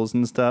tools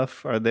and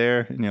stuff are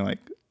there, and you're like,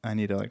 I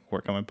need to like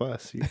work on my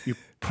bus. You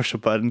push a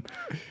button,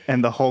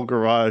 and the whole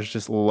garage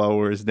just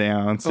lowers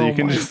down, so you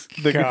can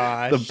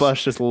the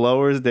bus just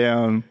lowers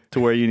down to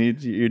where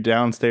you're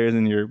downstairs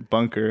in your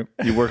bunker.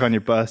 You work on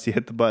your bus, you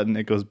hit the button,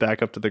 it goes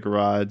back up to the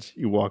garage.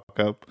 You walk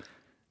up,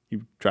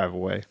 you drive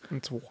away.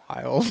 It's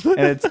wild. And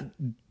it's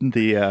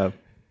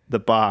the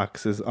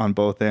box is on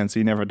both ends, so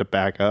you never have to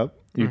back up.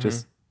 You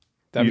just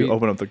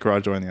open up the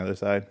garage door on the other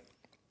side.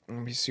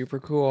 That'd be super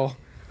cool.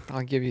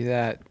 I'll give you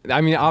that.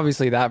 I mean,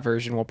 obviously that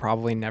version will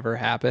probably never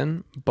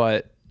happen,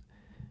 but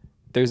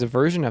there's a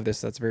version of this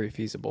that's very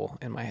feasible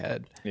in my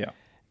head. Yeah.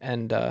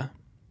 And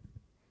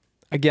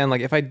again,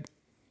 like if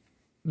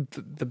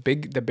the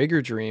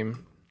bigger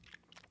dream,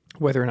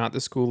 whether or not the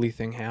schooly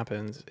thing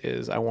happens,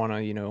 is I want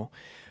to,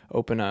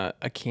 open a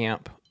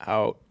camp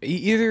out.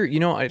 Either,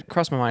 it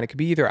crossed my mind, it could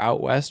be either out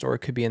west or it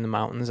could be in the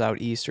mountains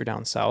out east or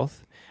down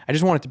south. I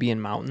just want it to be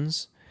in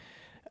mountains.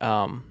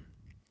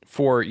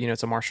 For,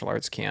 it's a martial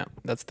arts camp.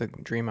 That's the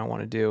dream I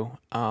want to do.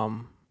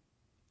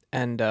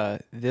 And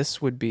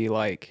this would be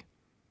like,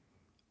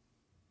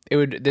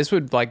 this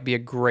would like be a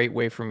great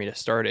way for me to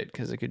start it.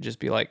 'Cause it could just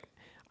be like,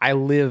 I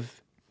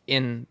live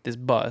in this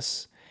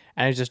bus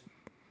and I just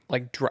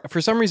like, for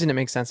some reason it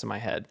makes sense in my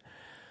head.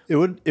 It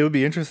would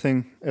be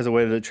interesting as a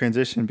way to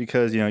transition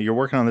because, you're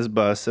working on this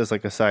bus as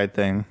like a side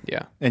thing.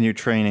 Yeah. And you're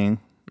training.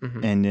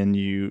 Mm-hmm. And then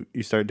you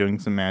start doing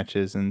some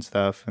matches and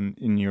stuff,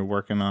 and you're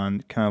working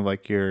on kind of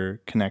like your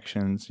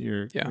connections,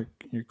 your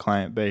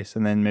client base,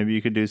 and then maybe you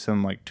could do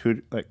some like I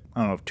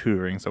don't know if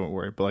tutoring is the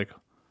word, but like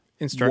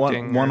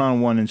instructing,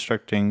 one-on-one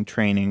instructing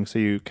training, so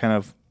you kind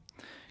of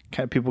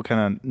people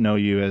kind of know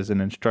you as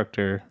an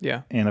instructor,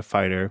 and a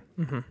fighter,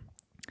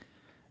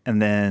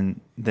 and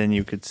then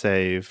you could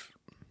save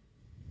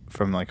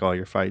from like all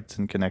your fights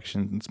and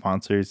connections and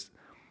sponsors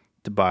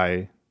to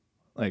buy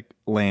like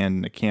land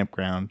in a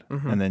campground,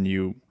 and then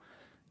you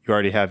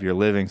already have your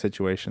living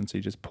situation, so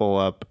you just pull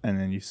up and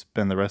then you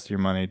spend the rest of your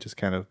money just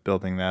kind of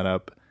building that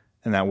up,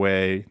 and that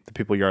way the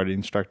people you're already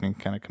instructing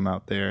kind of come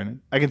out there,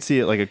 and I can see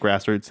it like a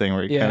grassroots thing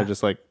where it kind of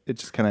just like it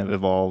just kind of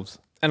evolves.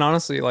 And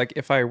honestly, like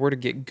if I were to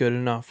get good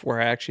enough where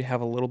I actually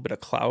have a little bit of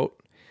clout,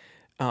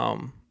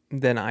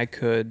 then I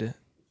could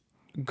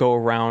go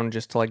around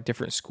just to like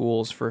different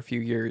schools for a few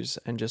years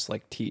and just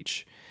like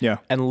teach,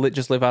 and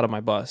just live out of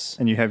my bus.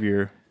 And you have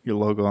your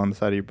logo on the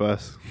side of your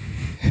bus.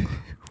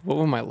 What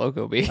would my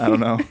logo be? I don't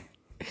know.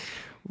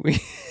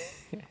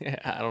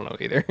 I don't know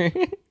either.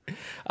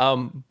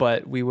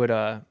 But we would,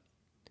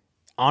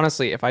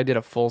 honestly, if I did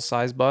a full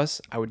size bus,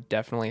 I would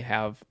definitely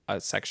have a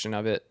section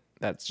of it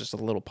that's just a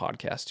little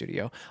podcast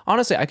studio.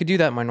 Honestly, I could do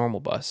that in my normal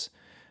bus.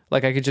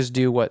 Like I could just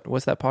do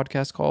what's that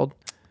podcast called?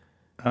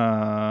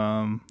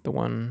 The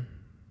one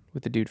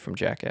with the dude from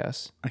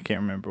Jackass. I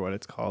can't remember what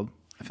it's called.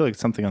 I feel like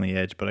it's something on the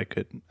edge, but I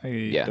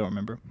don't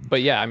remember.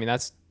 But yeah, I mean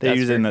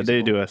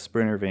they do a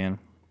Sprinter van.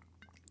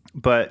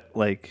 But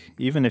like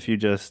even if you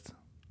just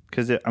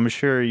because I'm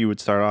sure you would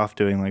start off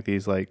doing like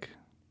these like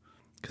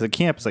because a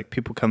camp is like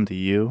people come to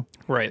you,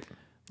 right?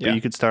 But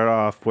you could start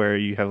off where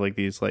you have like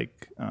these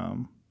like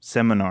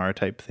seminar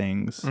type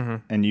things,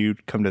 and you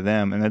come to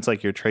them, and it's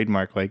like your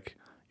trademark. Like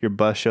your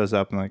bus shows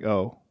up and like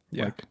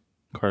like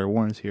Carter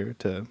Warren's here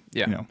to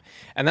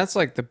and that's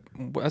like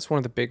that's one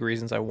of the big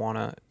reasons I want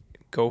to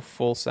go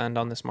full send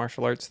on this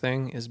martial arts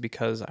thing is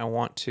because I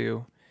want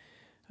to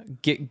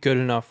get good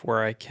enough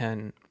where I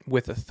can,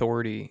 with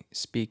authority,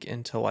 speak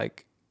into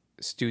like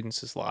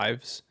students'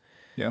 lives.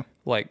 Yeah.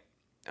 Like,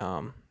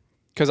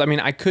 because I mean,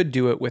 I could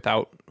do it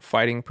without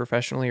fighting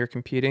professionally or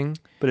competing.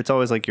 But it's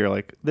always like, you're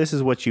like, this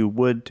is what you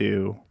would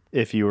do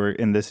if you were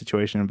in this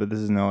situation, but this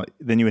is no,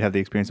 then you would have the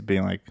experience of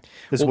being like,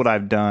 this is what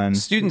I've done.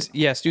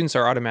 Students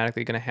are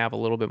automatically going to have a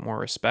little bit more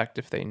respect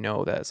if they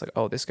know that it's like,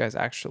 oh, this guy's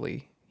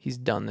actually, he's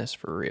done this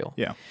for real.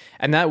 Yeah.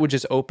 And that would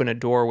just open a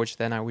door, which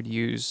then I would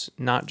use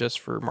not just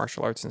for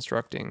martial arts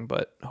instructing,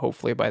 but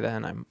hopefully by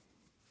then I'm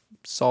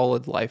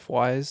solid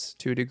life-wise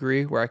to a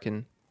degree where I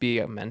can be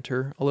a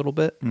mentor a little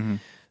bit.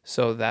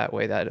 So that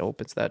way that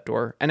opens that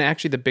door. And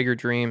actually the bigger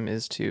dream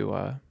is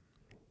to,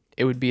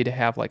 it would be to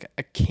have like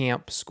a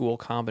camp school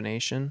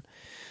combination.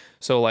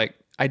 So like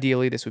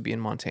ideally this would be in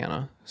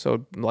Montana.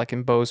 So like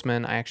in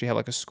Bozeman, I actually have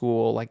like a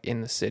school like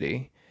in the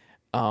city.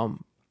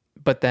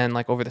 But then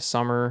like over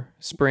the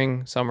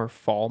spring, summer,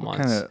 fall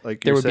months, Kind of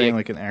like there you're would be saying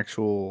like an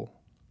actual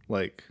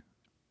like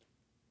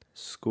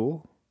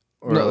school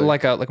or no,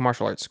 like a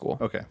martial arts school.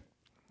 okay.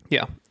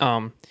 Yeah.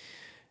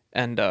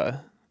 And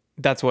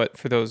that's what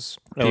for those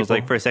I was people-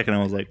 like for a second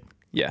I was like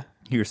yeah.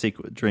 your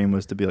secret dream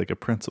was to be like a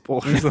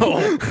principal.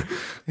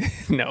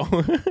 No.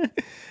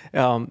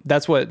 No.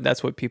 That's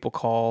what people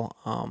call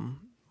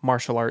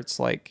martial arts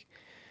like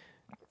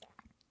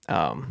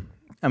I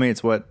mean,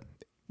 it's what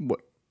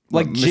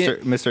Like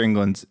Mr.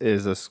 England's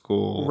is a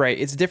school, right.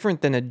 It's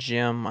different than a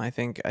gym. I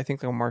think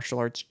like a martial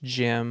arts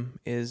gym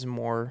is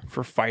more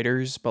for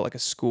fighters, but like a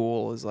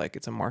school is like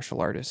it's a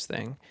martial artist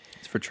thing.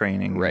 It's for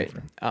training, Right.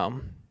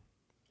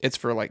 It's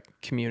for like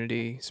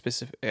community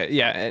specific.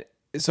 Yeah.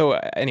 So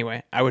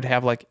anyway, I would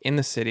have like in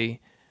the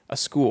city a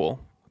school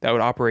that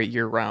would operate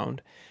year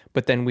round,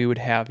 but then we would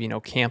have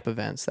camp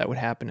events that would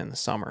happen in the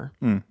summer.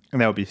 And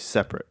that would be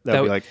separate.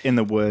 That would be like in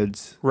the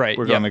woods. Right,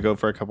 We're yep. going to go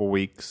for a couple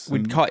weeks.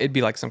 We'd call it'd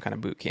be like some kind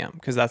of boot camp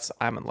because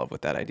I'm in love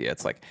with that idea.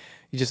 It's like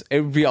it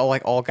would be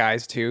all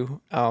guys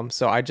too.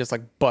 So I just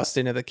like bust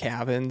into the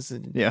cabins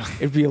and Yeah.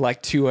 it'd be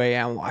like 2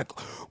 a.m. like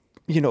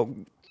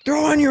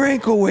throw on your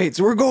ankle weights.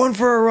 We're going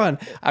for a run.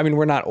 I mean,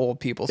 we're not old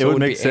people, so It would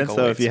wouldn't make be sense ankle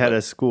though weights, if you had but-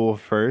 a school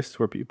first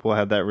where people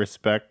have that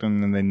respect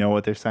and then they know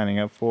what they're signing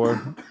up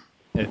for.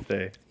 If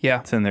they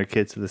Yeah. send their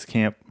kids to this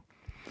camp.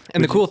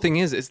 And the cool thing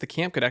is the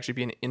camp could actually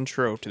be an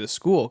intro to the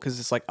school because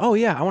it's like, oh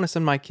yeah, I want to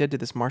send my kid to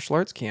this martial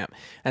arts camp,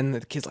 and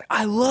the kid's like,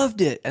 I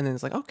loved it, and then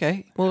it's like,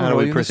 okay, well, How do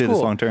we pursue this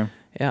long term?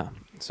 Yeah.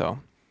 So,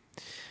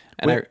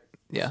 and Wait.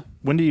 yeah,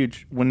 When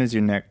is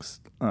your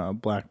next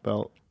black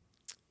belt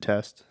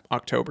test?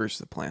 October's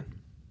the plan.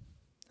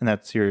 And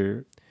that's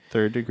your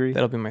third degree?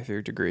 That'll be my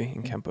third degree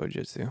in Kempo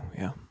Jitsu.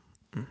 Yeah.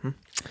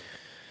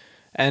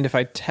 And if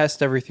I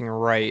test everything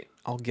right,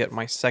 I'll get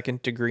my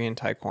second degree in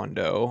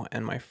Taekwondo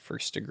and my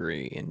first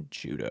degree in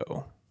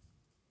Judo.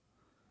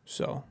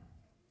 So,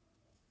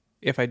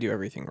 if I do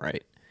everything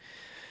right.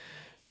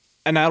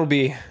 And that'll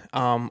be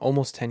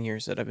almost 10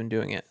 years that I've been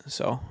doing it.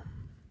 So,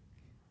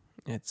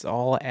 it's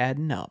all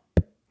adding up.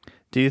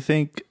 Do you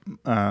think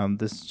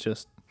this is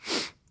just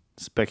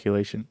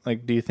speculation?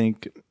 Like, do you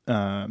think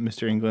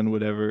Mr. England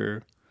would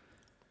ever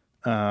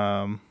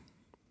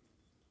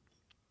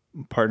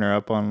partner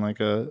up on like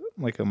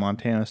a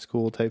Montana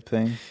school type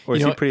thing, or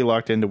is he pretty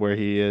locked into where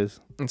he is?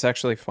 It's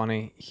actually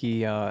funny.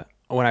 He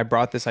when I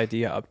brought this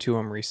idea up to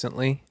him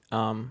recently,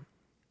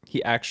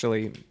 he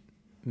actually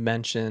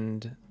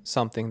mentioned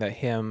something that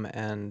him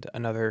and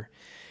another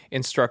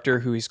instructor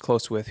who he's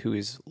close with, who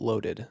is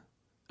loaded,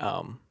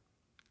 have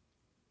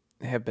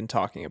been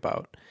talking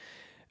about,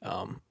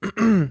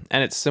 and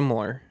it's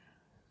similar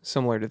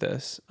to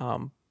this,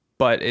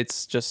 but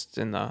it's just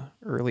in the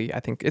early. I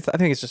think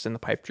it's just in the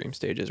pipe dream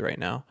stages right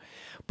now.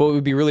 But it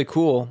would be really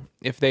cool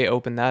if they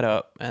opened that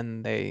up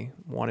and they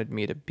wanted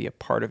me to be a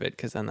part of it,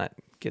 because then that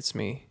gets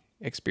me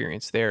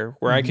experience there,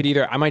 where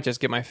I might just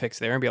get my fix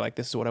there and be like,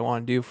 this is what I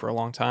want to do for a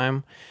long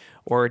time,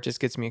 or it just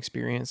gets me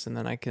experience and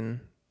then I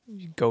can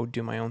go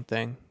do my own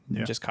thing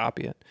and just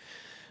copy it.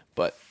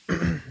 But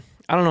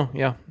I don't know.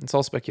 Yeah, it's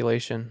all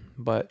speculation,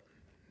 but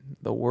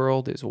the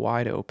world is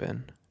wide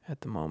open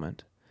at the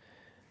moment,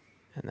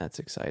 and that's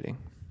exciting.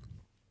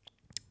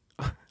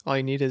 All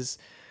you need is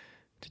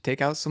to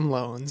take out some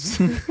loans.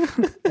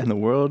 And the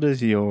world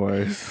is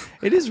yours.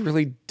 It is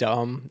really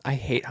dumb. I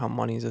hate how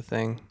money's a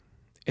thing.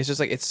 It's just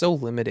like, it's so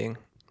limiting.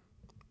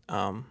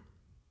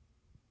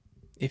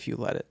 If you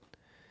let it.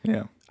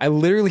 Yeah. I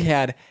literally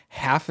had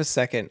half a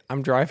second.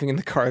 I'm driving in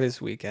the car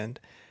this weekend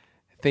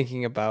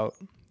thinking about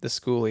the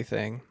schooly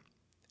thing.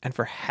 And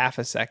for half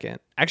a second,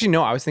 actually,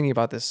 no, I was thinking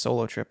about this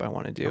solo trip I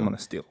want to do. I'm going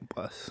to steal a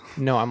bus.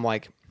 No, I'm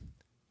like,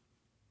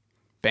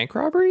 bank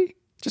robbery?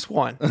 Just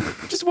one.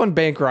 Just one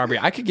bank robbery.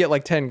 I could get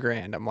like 10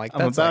 grand. I'm like,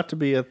 I'm about to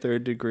be a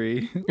third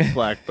degree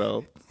black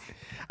belt.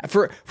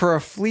 For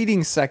a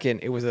fleeting second,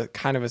 it was a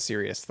kind of a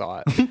serious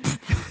thought.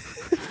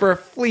 For a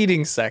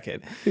fleeting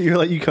second.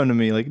 You come to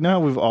me like, no,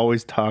 we've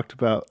always talked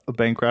about a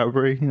bank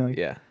robbery. You know, like,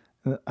 Yeah.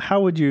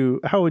 How would you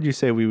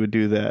say we would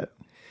do that?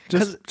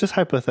 Just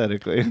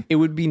hypothetically. It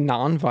would be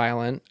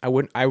non-violent.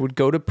 I would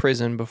go to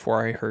prison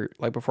before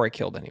I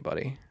killed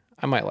anybody.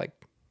 I might like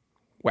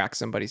whack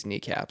somebody's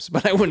kneecaps,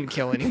 but I wouldn't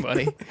kill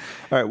anybody.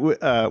 All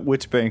right,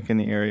 which bank in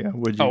the area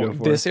would you go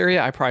for? This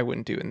area I probably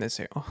wouldn't do in this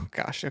area. Oh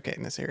gosh, okay,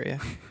 in this area.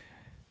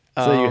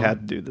 So you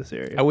had to do this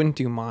area. I wouldn't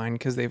do mine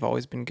because they've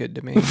always been good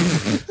to me.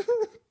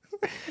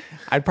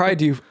 I'd probably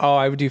do. Oh,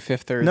 I would do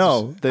Fifth Third.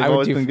 No, they've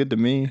always been good to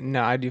me.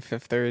 No, I'd do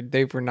Fifth Third.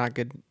 They were not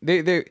good.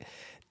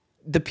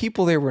 The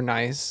people there were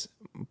nice,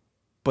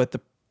 but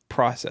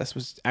process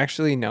was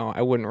actually no,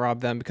 I wouldn't rob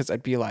them because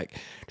I'd be like,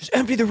 just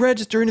empty the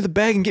register into the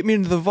bag and get me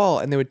into the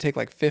vault. And they would take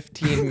like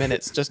 15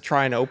 minutes just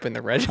trying to open the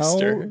How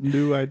register.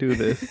 do I do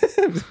this?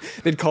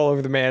 They'd call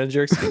over the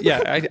manager.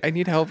 Yeah, I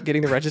need help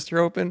getting the register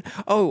open.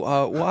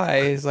 Oh, why?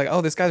 It's like,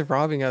 oh, this guy's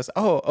robbing us.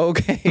 Oh,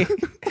 okay.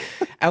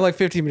 And like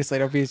 15 minutes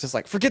later, I'll be just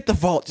like, forget the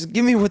vault. Just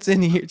give me what's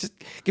in here. Just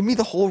give me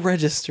the whole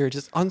register.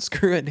 Just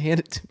unscrew it and hand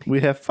it to me.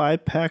 We have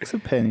 5 packs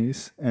of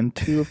pennies and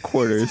 2 of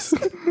quarters.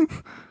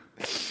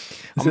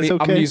 I'm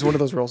gonna use one of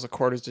those rolls of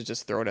quarters to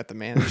just throw it at the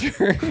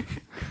manager.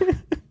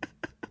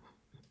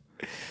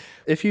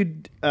 If you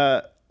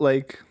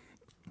like,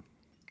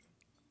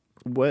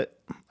 what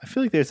I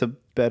feel like there's a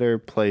better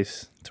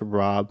place to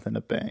rob than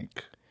a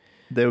bank.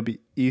 That would be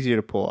easier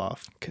to pull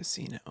off.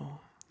 Casino.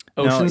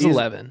 No, Ocean's easy-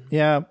 11.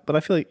 Yeah, but I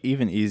feel like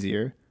even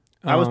easier.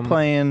 I was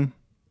playing.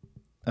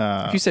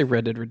 If you say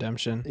Red Dead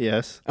Redemption.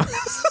 Yes.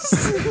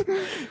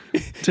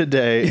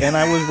 Today, and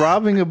I was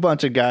robbing a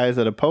bunch of guys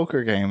at a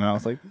poker game, and I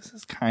was like, "This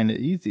is kind of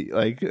easy."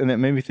 Like, and it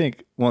made me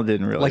think. Well, it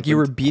didn't really. Like you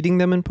but were beating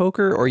them in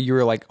poker, or you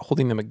were like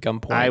holding them at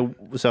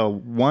gunpoint? So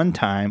one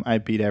time I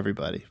beat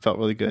everybody. Felt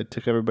really good.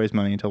 Took everybody's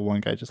money until one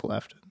guy just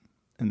left,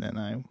 and then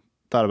I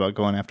thought about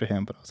going after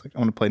him, but I was like,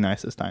 "I'm gonna play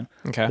nice this time."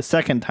 Okay. The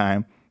second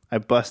time, I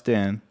bust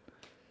in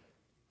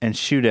and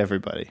shoot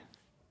everybody,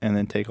 and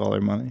then take all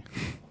their money.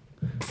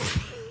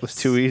 It was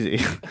too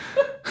easy.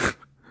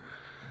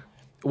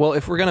 Well,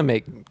 if we're gonna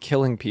make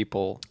killing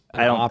people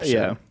an option,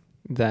 yeah.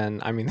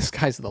 then I mean, the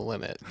sky's the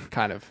limit,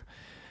 kind of.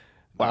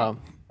 Wow.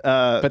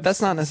 But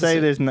that's not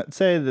necessary.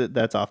 Say that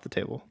that's off the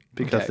table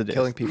because Okay, it is.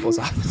 killing people is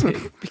off the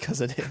table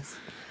because it is.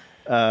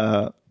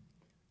 I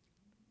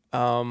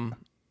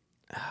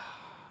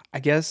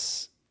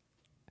guess.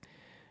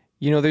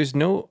 There's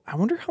no. I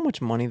wonder how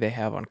much money they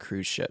have on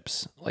cruise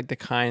ships, like the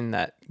kind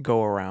that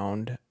go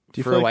around Do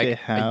you for feel like like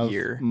they have a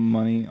year.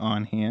 money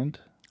on hand?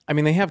 I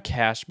mean, they have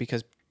cash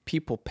because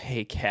people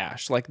pay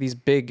cash. Like these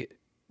big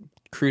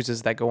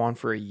cruises that go on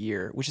for a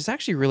year, which is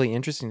actually really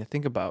interesting to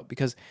think about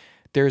because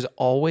there's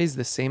always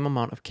the same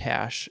amount of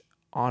cash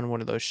on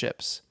one of those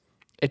ships.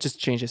 It just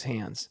changes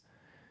hands.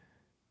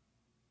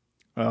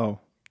 Oh,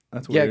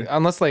 that's weird. Yeah,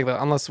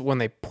 unless when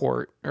they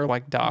port or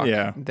like dock,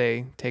 Yeah.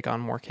 they take on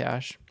more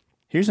cash.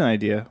 Here's an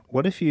idea.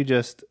 What if you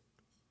just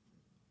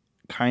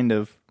kind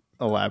of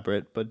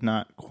elaborate, but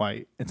not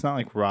quite? It's not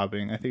like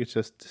robbing. I think it's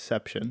just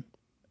deception.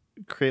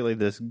 Create like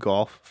this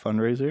golf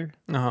fundraiser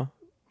Uh-huh.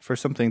 for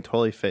something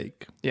totally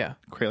fake. Yeah.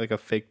 Create like a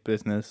fake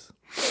business,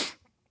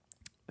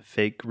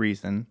 fake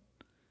reason.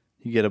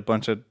 You get a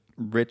bunch of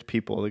rich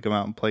people to come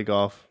out and play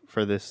golf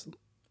for this.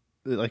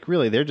 Like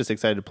really, they're just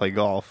excited to play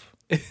golf,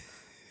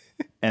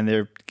 and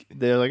they're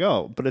like,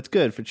 oh, but it's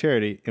good for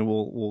charity, and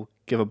we'll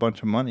give a bunch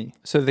of money.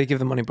 So they give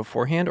the money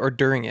beforehand or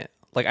during it?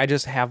 Like I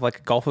just have like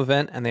a golf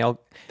event and they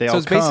all They so all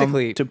it's come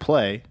basically to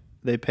play.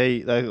 They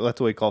pay. That's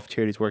the way golf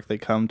charities work. They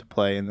come to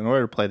play, and in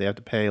order to play, they have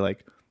to pay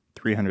like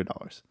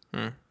 $300.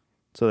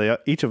 So they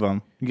each of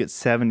them, you get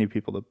 70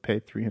 people to pay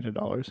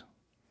 $300.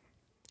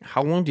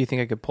 How long do you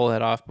think I could pull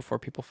that off before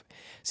people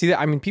see that?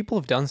 I mean, people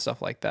have done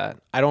stuff like that.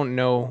 I don't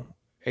know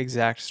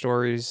exact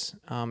stories.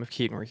 If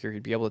Keaton were here,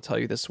 he'd be able to tell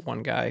you this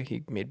one guy.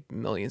 He made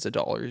millions of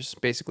dollars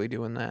basically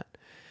doing that.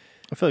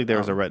 I feel like there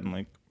was a Red and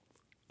Link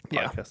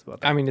podcast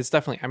about that. I mean, it's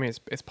definitely. I mean,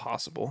 it's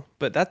possible,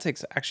 but that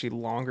takes actually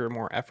longer,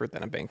 more effort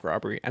than a bank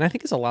robbery, and I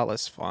think it's a lot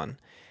less fun.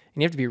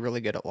 And you have to be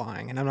really good at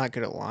lying, and I'm not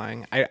good at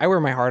lying. I wear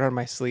my heart on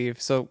my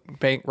sleeve, so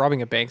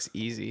robbing a bank's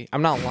easy.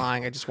 I'm not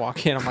lying. I just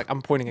walk in. I'm like,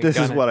 I'm pointing a This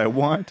gun. is what I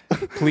want.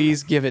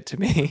 Please give it to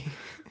me.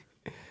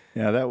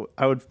 Yeah, that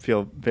I would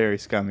feel very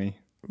scummy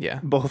Yeah.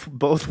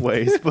 both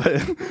ways,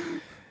 but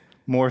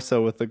more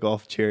so with the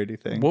golf charity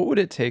thing. What would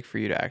it take for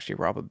you to actually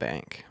rob a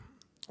bank?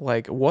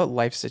 Like, what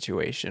life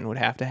situation would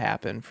have to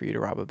happen for you to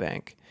rob a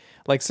bank?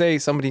 Like, say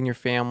somebody in your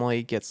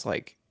family gets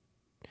like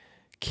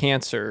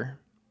cancer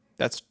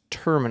that's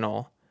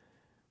terminal,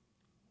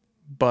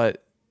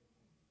 but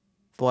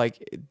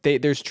like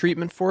there's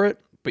treatment for it,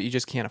 but you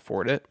just can't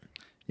afford it.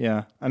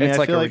 Yeah, I mean, It's I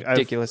like feel a like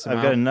ridiculous I've got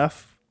amount.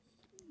 enough.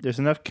 There's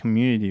enough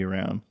community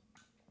around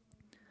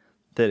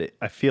that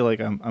I feel like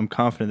I'm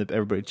confident that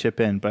everybody would chip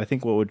in. But I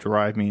think what would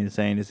drive me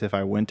insane is if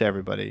I went to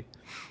everybody,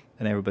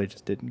 and everybody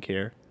just didn't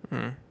care.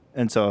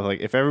 And so, like,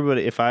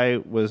 if I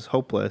was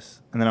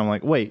hopeless, and then I'm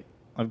like, wait,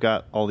 I've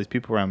got all these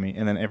people around me,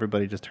 and then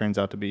everybody just turns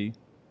out to be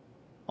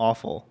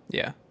awful,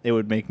 Yeah. it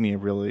would make me a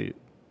really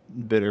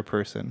bitter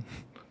person.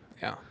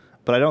 Yeah.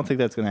 But I don't think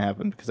that's going to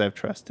happen because I have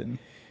trust in.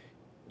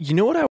 You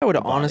know what I would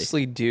body.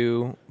 honestly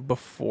do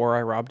before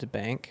I robbed a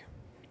bank?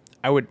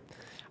 I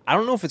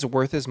don't know if it's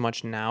worth as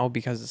much now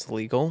because it's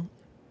legal,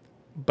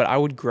 but I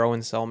would grow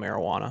and sell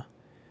marijuana.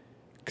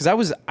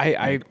 Because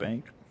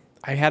Bank.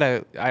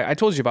 I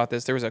told you about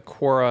this. There was a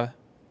Quora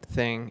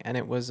thing, and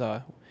it was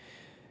a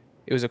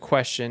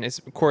question.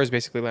 Quora is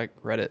basically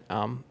like Reddit.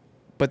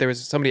 But there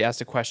was somebody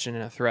asked a question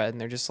in a thread,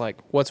 and they're just like,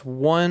 "What's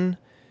one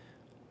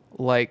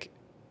like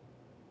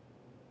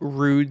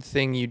rude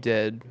thing you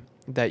did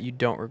that you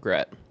don't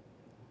regret?"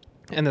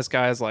 And this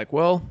guy is like,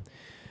 "Well,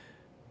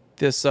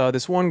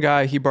 this one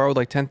guy, he borrowed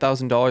like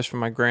 $10,000 from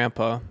my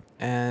grandpa,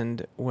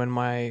 and when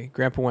my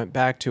grandpa went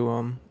back to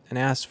him and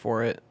asked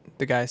for it,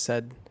 the guy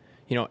said,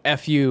 you know,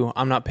 F you,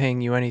 I'm not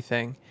paying you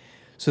anything.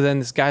 So then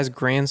this guy's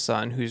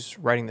grandson, who's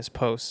writing this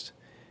post,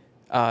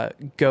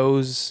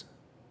 goes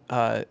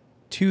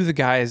to the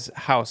guy's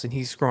house, and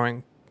he's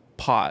growing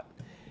pot,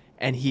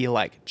 and he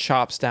like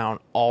chops down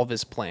all of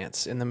his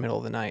plants in the middle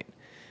of the night.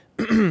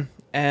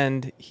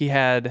 And he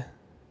had,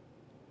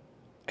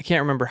 I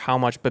can't remember how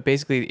much, but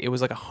basically it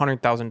was like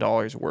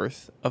 $100,000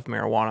 worth of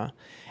marijuana.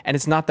 And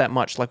it's not that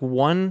much. Like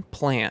one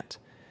marijuana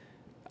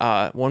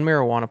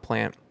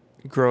plant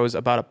grows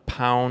about a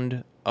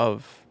pound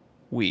of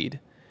weed.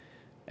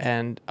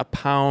 And a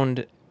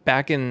pound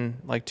back in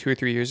like 2 or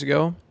 3 years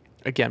ago,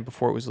 again,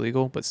 before it was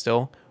legal, but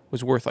still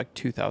was worth like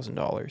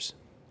 $2,000.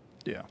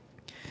 Yeah.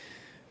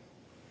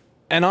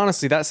 And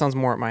honestly, that sounds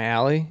more up my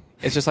alley.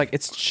 It's just like,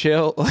 it's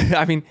chill.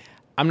 I mean,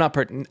 I'm not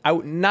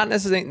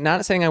not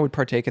saying I would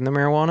partake in the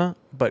marijuana,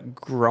 but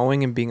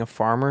growing and being a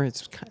farmer,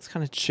 it's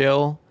kind of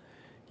chill.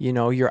 You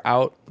know, you're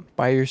out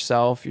by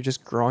yourself. You're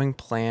just growing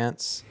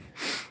plants.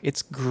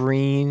 It's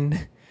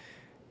green.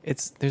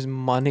 There's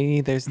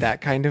money. There's that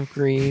kind of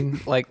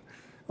green. Like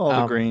All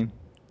the green.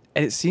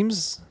 And it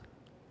seems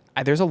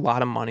there's a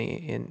lot of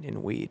money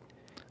in weed,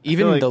 I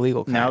even feel like the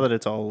legal kind. Now that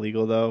it's all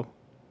legal, though,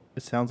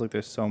 it sounds like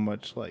there's so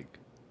much like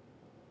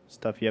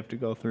stuff you have to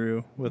go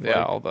through with. Yeah,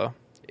 like, all the.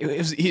 It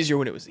was easier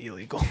when it was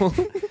illegal.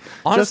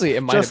 Honestly,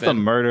 it might have just been.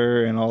 the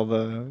murder and all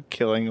the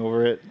killing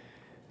over it.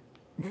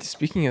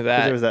 Speaking of 'Cause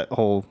that, there was that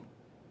whole,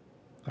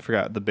 I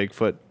forgot, the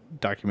Bigfoot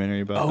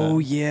documentary about that. oh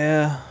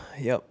yeah,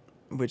 yep,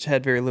 which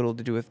had very little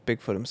to do with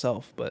Bigfoot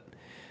himself. But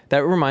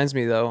that reminds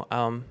me though,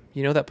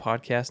 you know that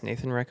podcast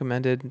Nathan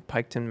recommended,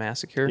 Piketon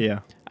Massacre? Yeah.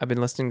 I've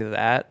been listening to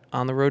that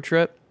on the road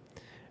trip,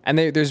 and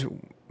there's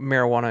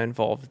marijuana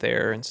involved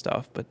there and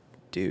stuff. But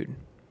dude,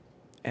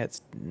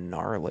 it's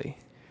gnarly.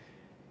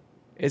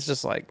 It's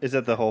just like, Is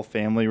that the whole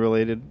family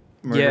related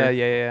murder?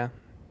 yeah.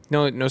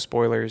 No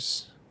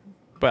spoilers,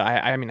 but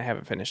I mean I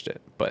haven't finished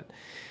it, but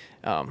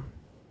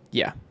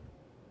yeah,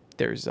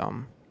 there's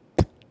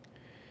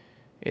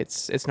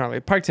it's gnarly.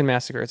 Piketon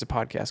Massacre. It's a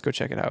podcast. Go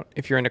check it out.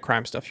 If you're into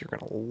crime stuff, you're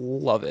gonna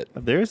love it.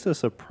 There's a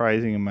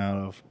surprising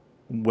amount of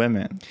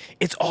women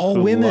It's all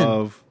who women.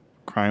 love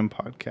crime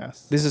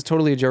podcasts. This is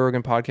totally a Joe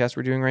Rogan podcast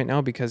we're doing right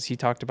now because he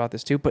talked about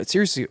this too. But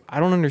seriously,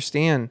 I don't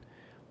understand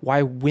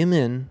why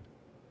women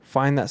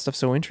find that stuff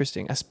so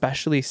interesting,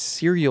 especially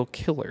serial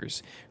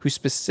killers who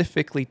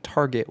specifically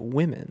target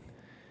women.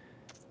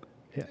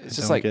 Yeah, It's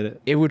just like, get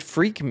it. it would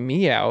freak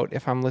me out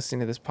if I'm listening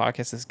to this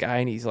podcast, this guy,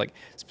 and he's like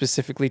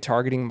specifically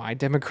targeting my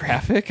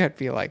demographic. I'd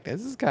be like,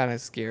 this is kind of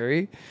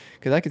scary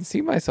because I can see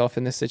myself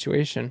in this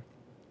situation.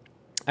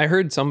 I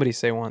heard somebody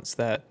say once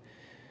that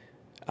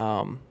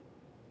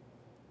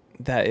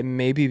that it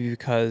may be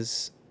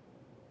because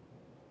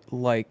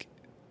like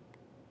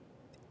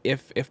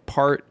if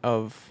part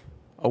of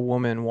a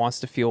woman wants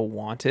to feel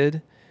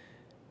wanted,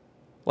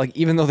 like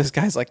even though this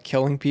guy's like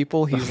killing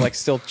people, he's like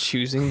still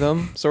choosing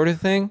them, sort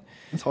of thing.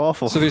 It's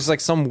awful. So there's like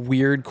some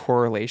weird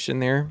correlation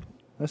there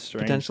That's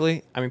strange.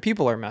 potentially. I mean,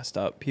 people are messed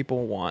up.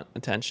 People want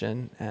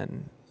attention,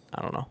 and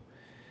I don't know.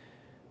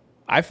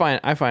 I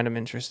find them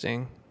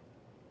interesting.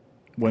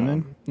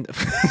 Women?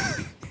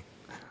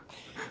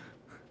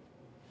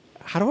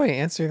 How do I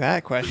answer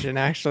that question?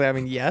 Actually, I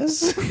mean,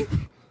 yes,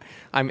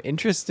 I'm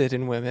interested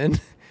in women,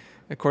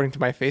 according to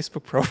my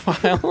Facebook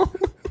profile.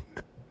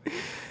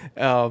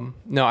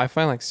 No, I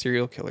find like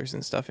serial killers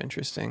and stuff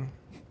interesting.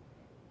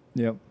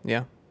 Yep.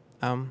 Yeah.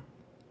 And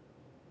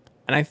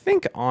I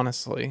think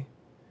honestly,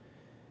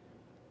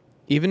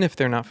 even if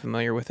they're not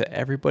familiar with it,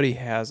 everybody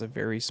has a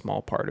very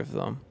small part of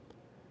them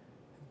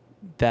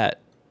that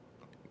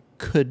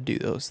could do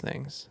those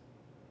things.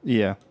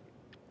 Yeah.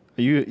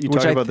 You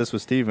talked about this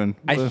with Steven.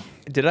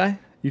 Did I?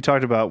 You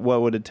talked about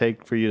what would it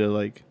take for you to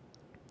like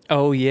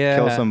Oh yeah.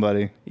 kill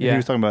somebody. Yeah. He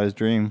was talking about his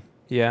dream.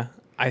 Yeah.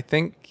 I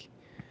think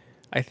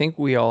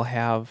we all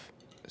have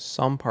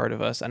some part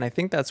of us, and I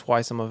think that's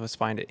why some of us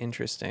find it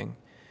interesting,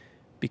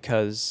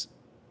 because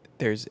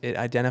it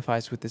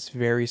identifies with this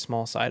very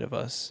small side of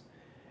us.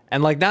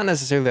 And like, not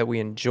necessarily that we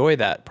enjoy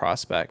that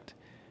prospect,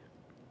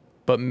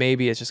 but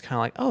maybe it's just kind of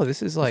like, oh,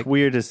 this is like It's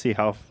weird to see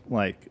how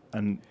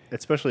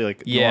especially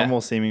like Yeah.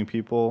 normal seeming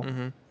people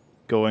Mm-hmm.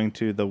 going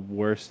to the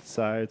worst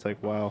side. It's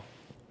like, wow,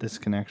 this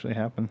can actually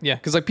happen. Yeah,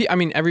 because like I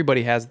mean,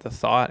 everybody has the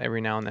thought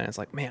every now and then. It's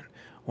like, man,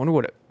 I wonder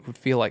what it would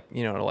feel like,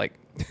 you know, to like.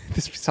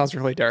 This sounds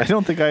really dark. I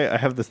don't think I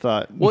have this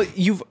thought. Well,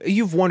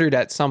 you've wondered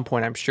at some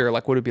point, I'm sure,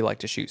 like, what it'd be like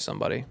to shoot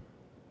somebody.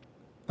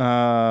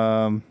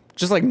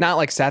 Just like not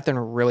like sat there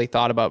and really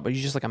thought about it, but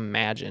you just like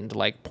imagined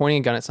like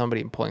pointing a gun at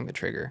somebody and pulling the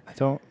trigger.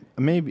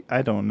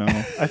 I don't know.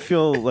 I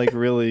feel like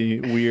really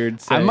weird.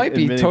 I might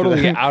be admitting to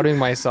totally that. outing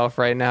myself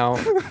right now.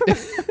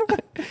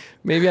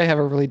 Maybe I have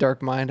a really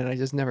dark mind and I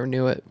just never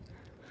knew it.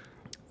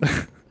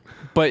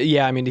 But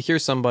yeah, I mean, to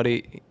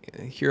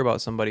hear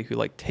about somebody who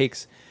like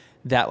takes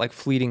that like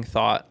fleeting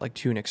thought like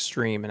to an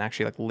extreme and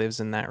actually like lives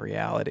in that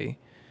reality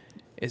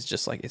is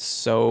just like, it's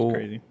so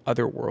Crazy.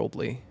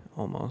 otherworldly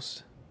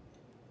almost.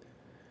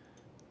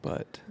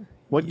 But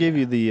What gave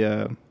you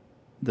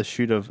the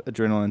shoot of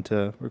adrenaline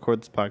to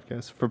record this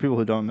podcast? For people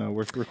who don't know,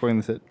 we're recording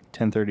this at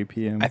 10:30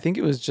 p.m. I think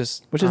it was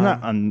just which is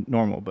not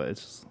normal, but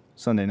it's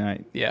Sunday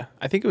night. Yeah,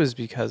 I think it was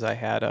because I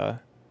had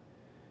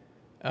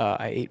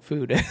I ate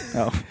food.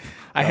 Oh,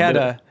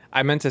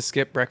 I meant to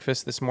skip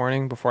breakfast this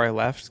morning before I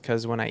left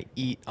because when I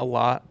eat a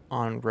lot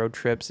on road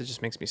trips, it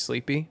just makes me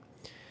sleepy.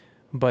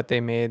 But they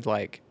made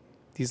like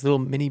these little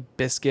mini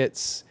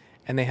biscuits,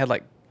 and they had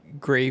like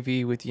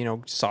gravy with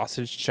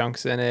sausage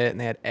chunks in it, and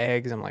they had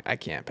eggs. I'm like, I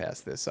can't pass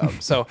this up.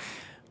 So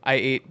I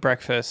ate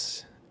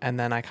breakfast, and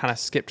then I kind of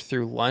skipped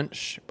through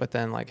lunch. But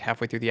then like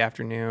halfway through the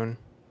afternoon,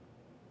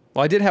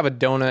 well, I did have a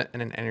donut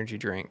and an energy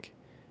drink,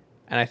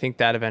 and I think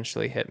that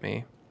eventually hit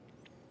me.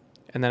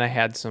 And then I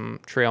had some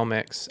trail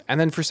mix. And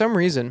then for some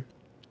reason,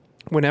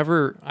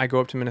 whenever I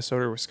go up to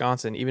Minnesota or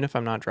Wisconsin, even if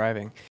I'm not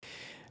driving,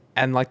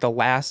 and like the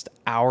last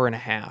hour and a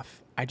half,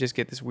 I just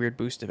get this weird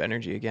boost of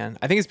energy again.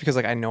 I think it's because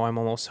like I know I'm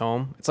almost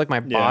home. It's like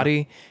my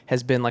body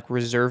has been like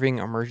reserving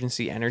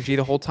emergency energy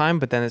the whole time,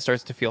 but then it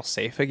starts to feel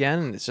safe again.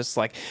 And it's just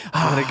like,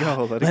 let it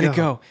go. Let it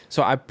go.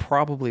 So I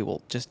probably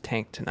will just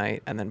tank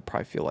tonight and then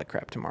probably feel like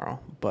crap tomorrow.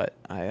 But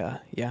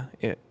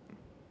it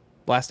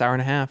last hour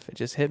and a half, it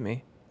just hit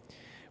me.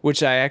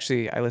 Which I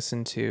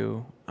listened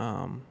to.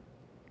 I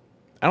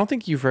don't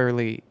think you've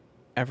really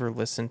ever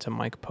listened to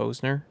Mike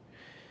Posner.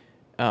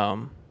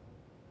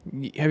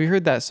 Have you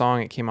heard that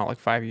song? It came out like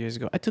 5 years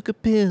ago. I took a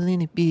pill in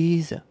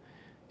Ibiza.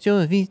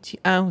 Joe Avicii,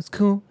 I was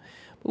cool.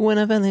 But when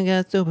I finally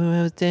got sober,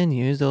 I was 10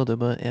 years older.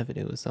 But every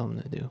day was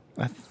something to do.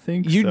 I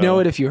think You'd so. know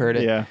it if you heard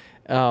it. Yeah.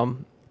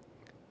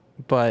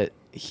 But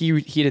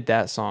he did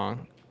that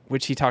song,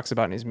 which he talks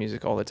about in his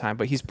music all the time.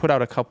 But he's put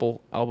out a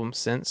couple albums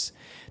since.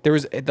 There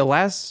was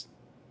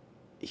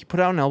he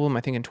put out an album,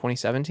 I think, in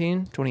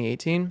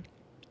 2018.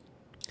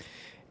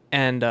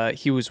 And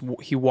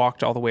he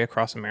walked all the way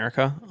across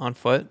America on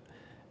foot.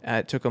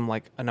 It took him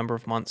like a number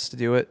of months to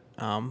do it.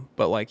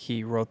 But like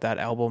he wrote that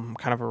album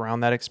kind of around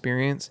that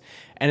experience.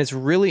 And it's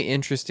really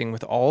interesting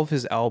with all of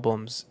his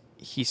albums.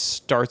 He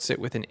starts it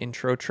with an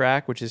intro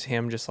track, which is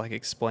him just like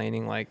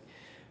explaining like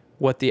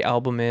what the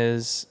album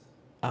is.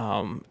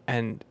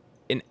 And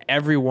in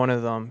every one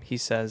of them, he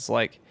says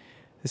like,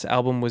 this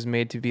album was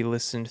made to be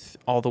listened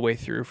all the way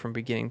through from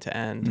beginning to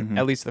end,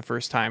 at least the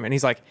first time. And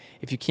he's like,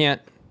 if you can't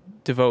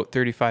devote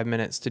 35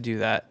 minutes to do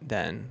that,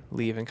 then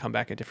leave and come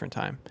back a different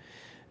time.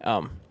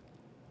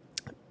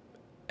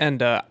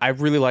 And I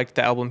really liked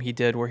the album he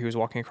did where he was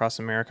walking across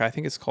America. I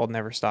think it's called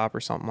Never Stop or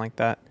something like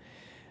that.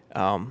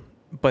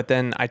 But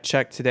then I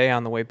checked today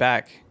on the way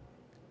back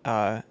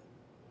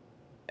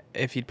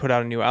if he'd put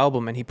out a new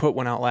album, and he put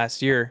one out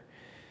last year,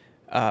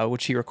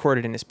 which he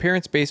recorded in his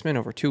parents' basement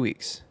over 2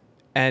 weeks.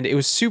 And it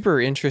was super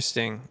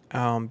interesting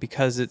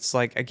because it's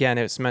like, again,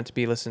 it's meant to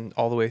be listened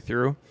all the way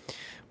through,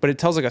 but it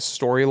tells like a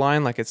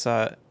storyline. Like it's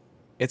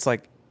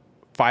like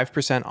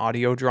 5%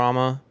 audio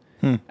drama,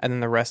 and then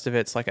the rest of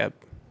it's like a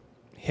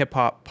hip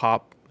hop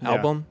pop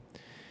album.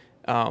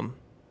 And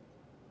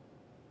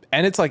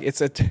it's like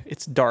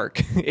it's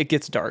dark. It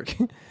gets dark.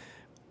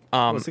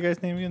 What's the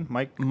guy's name again?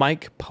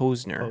 Mike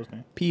Posner.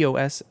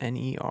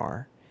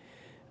 Posner.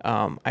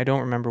 I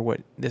don't remember what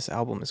this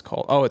album is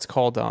called. Oh, it's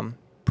called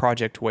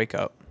Project Wake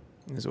Up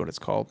is what it's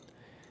called.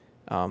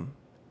 And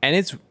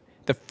it's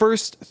the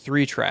first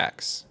 3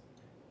 tracks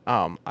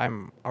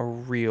I'm a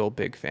real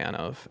big fan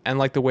of, and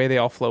like the way they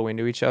all flow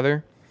into each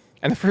other.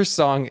 And the first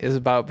song is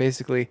about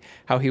basically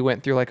how he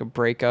went through like a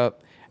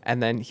breakup,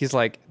 and then he's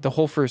like, the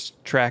whole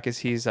first track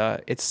is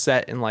it's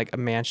set in like a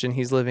mansion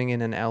he's living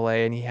in LA,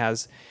 and he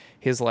has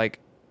his like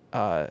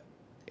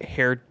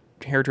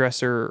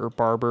hairdresser or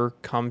barber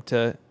come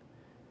to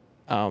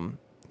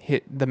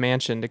hit the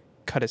mansion to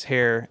cut his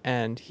hair,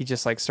 and he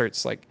just like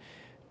starts like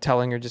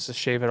telling her just to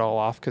shave it all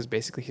off because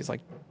basically he's like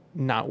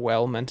not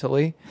well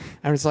mentally.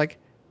 And it's like,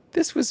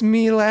 this was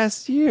me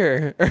last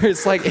year. Or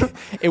it's like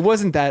it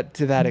wasn't that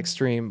to that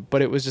extreme,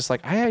 but it was just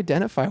like, I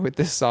identify with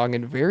this song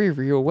in very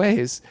real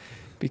ways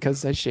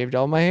because I shaved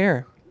all my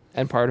hair,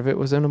 and part of it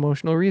was an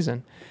emotional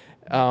reason.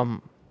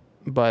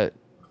 But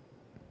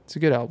it's a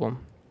good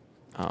album.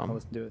 I'll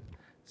listen to it.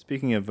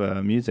 Speaking of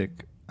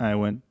music, I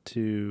went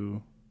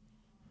to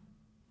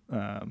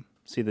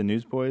see the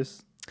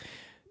Newsboys.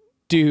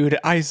 Dude,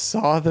 I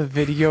saw the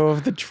video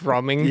of the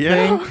drumming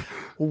thing.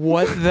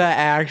 What the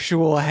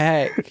actual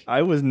heck?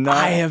 I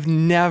have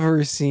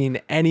never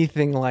seen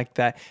anything like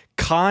that.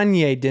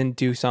 Kanye didn't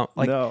do something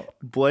like... No,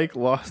 Blake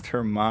lost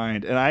her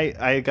mind. And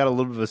I got a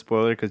little bit of a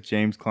spoiler because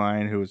James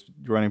Klein, who was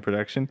running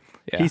production,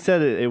 he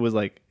said it was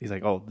like, he's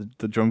like, oh,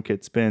 the drum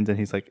kit spins. And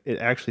he's like,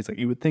 it's like,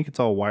 you would think it's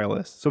all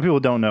wireless. So people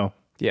don't know.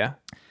 Yeah.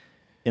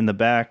 In the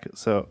back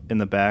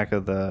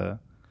of the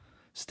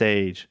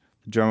stage,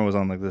 the drummer was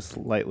on like this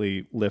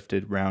lightly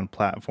lifted round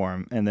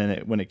platform, and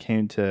then when it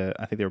came to,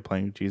 I think they were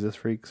playing Jesus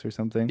Freaks or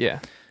something. Yeah,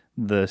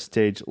 the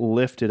stage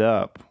lifted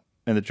up,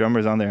 and the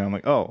drummer's on there. And I'm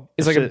like, oh,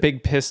 it's like a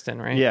big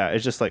piston, right? Yeah,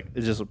 it's just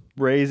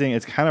raising.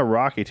 It's kind of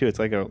rocky too. It's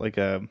like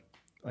a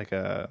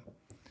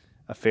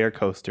a fair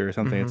coaster or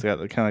something. It's got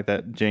kind of like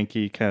that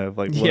janky kind of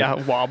like look. Yeah,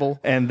 wobble.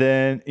 And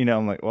then,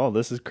 I'm like, well,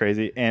 this is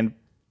crazy. And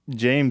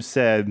James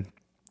said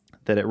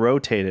that it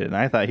rotated, and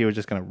I thought he was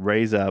just going to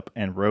raise up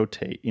and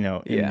rotate, in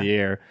the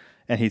air.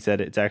 And he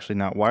said it's actually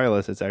not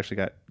wireless. It's actually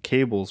got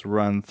cables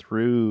run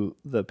through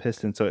the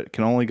piston, so it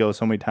can only go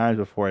so many times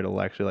before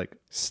it'll actually like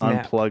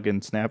Snap. unplug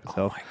and snap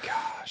itself. Oh my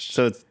gosh.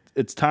 So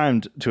it's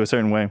timed to a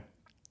certain way.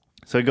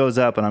 So it goes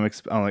up, and I'm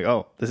like,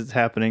 oh, this is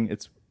happening.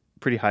 It's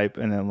pretty hype,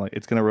 and then I'm like,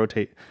 it's gonna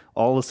rotate.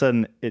 All of a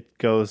sudden, it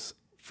goes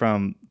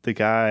from the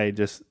guy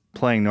just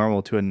playing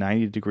normal to a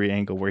 90-degree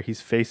angle where he's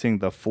facing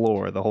the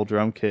floor. The whole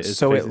drum kit is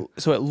So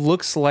facing, it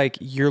looks like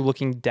you're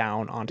looking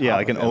down on top. yeah,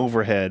 like of an him.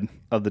 overhead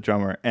of the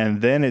drummer,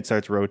 and then it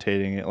starts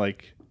rotating at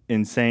like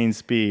insane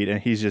speed,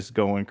 and he's just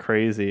going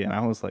crazy. And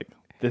I was like,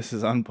 this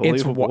is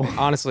unbelievable.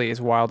 Honestly, it's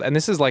wild. And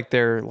this is like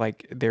their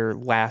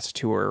last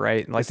tour,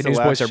 right? Like It's the the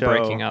Newsboys last are show.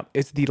 breaking up.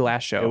 It's the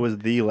last show. It was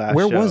the last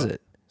Where show. was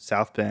it?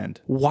 South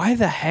Bend. Why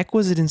the heck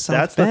was it in South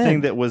That's Bend? the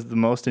thing that was the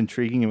most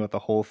intriguing about the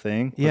whole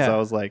thing. Yeah. I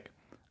was like,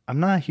 I'm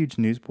not a huge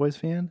Newsboys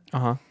fan.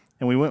 Uh-huh.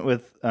 And we went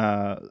with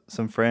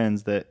some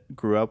friends that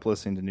grew up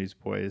listening to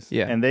Newsboys.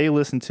 Yeah. And they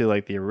listened to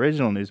like the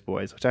original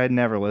Newsboys, which I had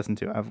never listened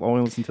to. I've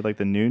only listened to like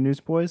the new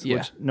Newsboys, Yeah.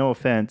 which, no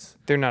offense,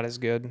 They're not as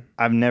good.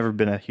 I've never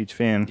been a huge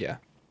fan. Yeah.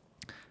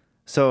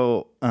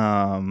 So,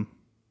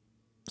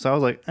 so I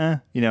was like,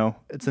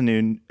 it's a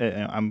new.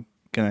 I'm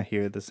gonna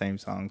hear the same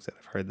songs that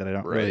I've heard that I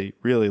don't Right.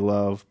 really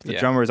love. The Yeah.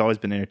 drummer has always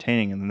been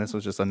entertaining, and then this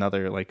was just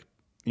another like,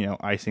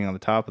 icing on the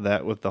top of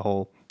that with the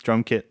whole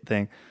drum kit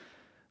thing.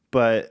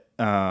 But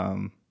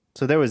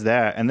so there was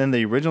that, and then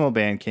the original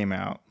band came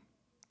out,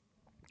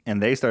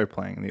 and they started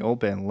playing, and the old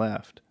band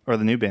left, or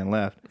the new band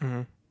left,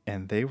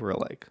 and they were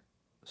like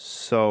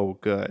so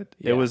good.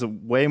 Yeah. It was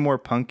way more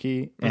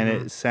punky, and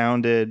it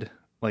sounded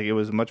like it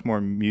was much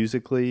more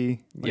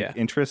musically Yeah.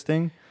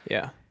 interesting,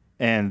 Yeah.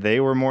 and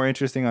they were more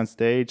interesting on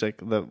stage.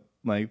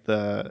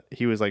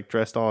 He was like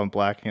dressed all in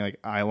black and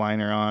like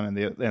eyeliner on, and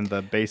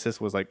the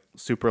bassist was like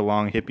super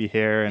long hippie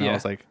hair, and I Yeah.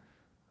 was like,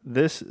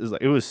 this is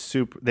like, it was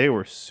super. They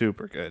were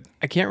super good.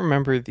 I can't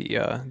remember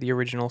the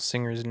original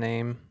singer's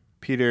name.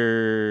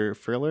 Peter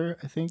Friller,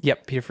 I think.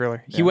 Yep, Peter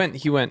Friller. He went.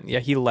 Yeah,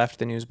 he left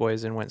the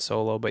Newsboys and went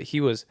solo. But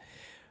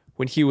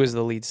when he was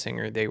the lead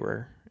singer, they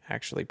were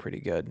actually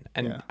pretty good.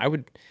 And Yeah. I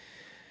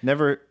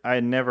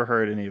had never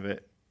heard any of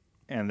it,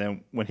 and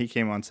then when he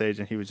came on stage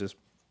and he was just,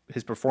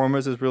 his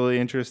performance is really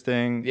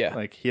interesting. Yeah.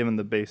 like him and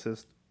the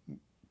bassist.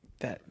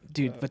 that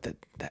dude, but that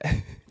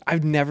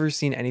I've never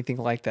seen anything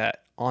like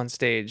that on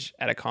stage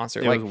at a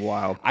concert. It Like, was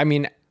wild. I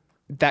mean,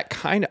 that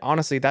kind of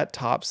honestly that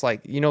tops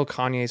like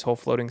Kanye's whole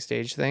floating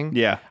stage thing.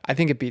 Yeah. I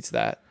think it beats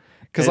that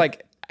because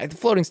like the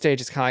floating stage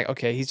is kind of like,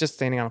 okay, he's just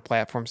standing on a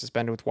platform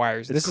suspended with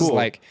wires. This is cool.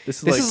 like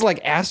This this is is like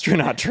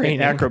astronaut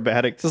training.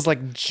 Acrobatic. This is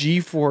like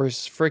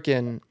G-force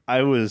freaking.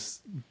 I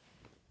was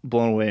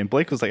blown away, and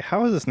Blake was like,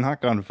 "How has this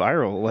not gone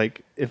viral?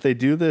 Like, if they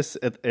do this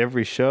at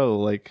every show,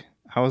 like,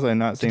 how was I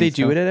not seeing?" Did they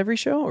do it at every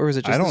show, or was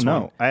it just? I don't this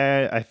know.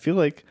 one? I feel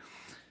like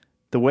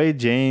the way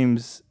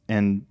James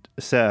and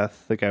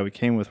Seth, the guy we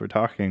came with, were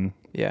talking,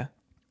 Yeah.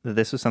 that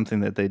this was something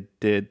that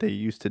they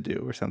used to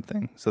do or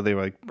something. So they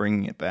were like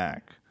bringing it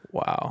back.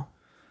 Wow.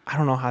 I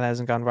don't know how that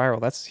hasn't gone viral.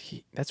 That's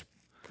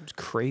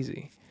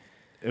crazy.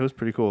 It was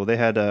pretty cool. They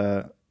had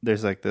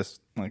there's like this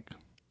like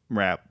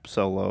rap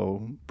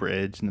solo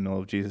bridge in the middle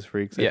of Jesus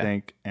Freaks, I Yeah.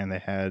 think, and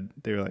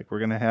they were like, we're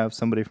gonna have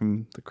somebody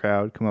from the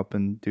crowd come up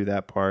and do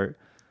that part,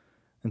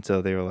 and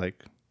so they were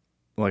like,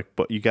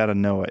 but you got to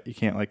know it. You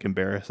can't like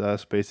embarrass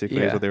us. Basically,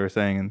 is Yeah. what they were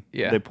saying, and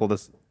Yeah. they pulled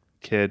this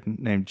kid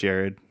named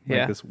Jared, like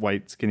Yeah. this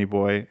white skinny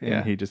boy, and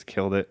Yeah. he just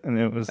killed it, and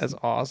it was That's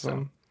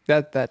awesome.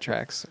 That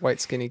tracks.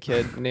 White skinny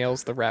kid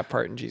nails the rap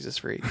part in Jesus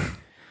Freak.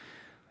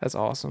 That's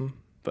awesome.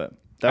 But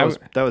that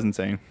was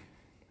insane.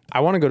 I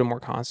want to go to more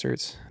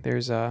concerts.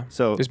 There's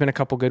been a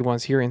couple good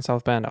ones here in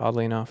South Bend,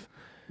 oddly enough.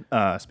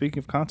 Speaking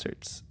of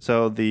concerts,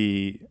 so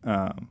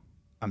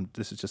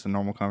this is just a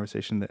normal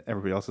conversation that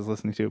everybody else is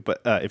listening to.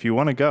 But if you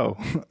want to go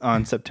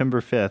on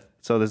September 5th,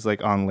 so this is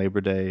like on Labor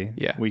Day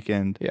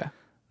weekend. Yeah.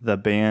 The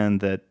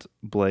band that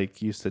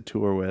Blake used to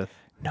tour with,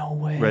 No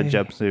way. Red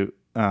Jumpsuit,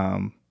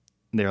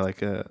 they're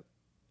like a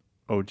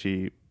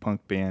OG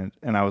punk band,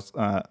 and I was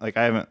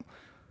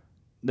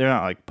they're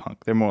not like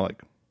punk. They're more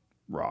like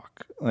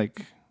rock,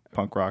 like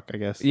punk rock, I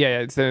guess.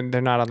 Yeah, they're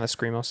not on the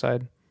screamo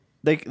side.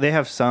 They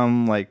have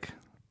some like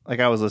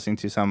I was listening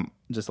to some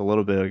just a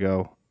little bit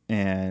ago,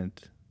 and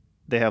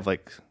they have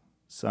like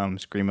some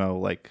screamo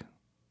like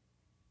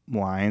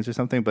lines or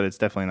something, but it's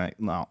definitely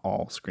not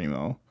all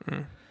screamo.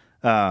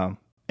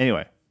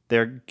 Anyway,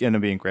 they're gonna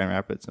be in Grand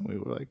Rapids, and we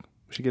were like,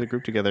 we should get a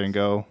group together and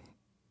go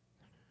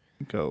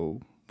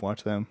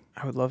watch them.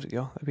 I would love to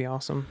go. That'd be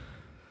awesome.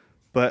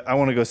 But I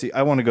want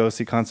to go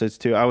see concerts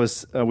too.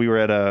 We were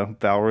at a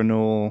vow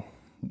renewal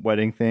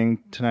wedding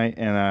thing tonight,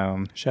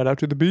 and Shout out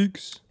to the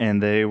Beaks.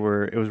 and it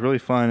was really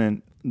fun,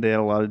 and they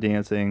had a lot of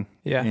dancing.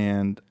 Yeah.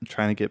 And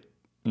trying to get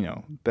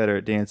better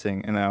at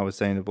dancing. And I was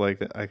saying to Blake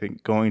that I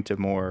think going to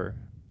more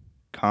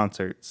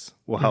concerts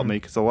will help me,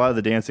 because a lot of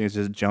the dancing is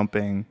just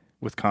jumping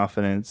with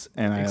confidence,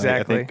 and I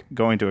Exactly. think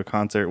going to a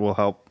concert will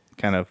help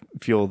kind of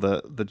fuel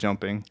the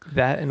jumping.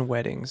 That and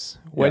weddings.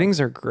 Weddings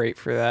are great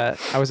for that.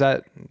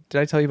 Did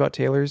I tell you about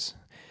Taylor's?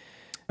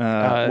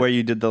 Where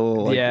you did the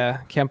little like, Yeah,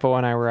 Kempo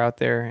and I were out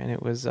there, and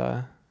it was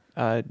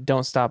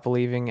Don't Stop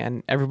Believing,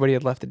 and everybody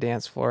had left the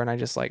dance floor, and I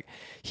just like,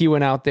 he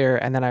went out there,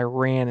 and then I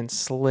ran and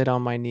slid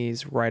on my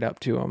knees right up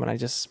to him, and I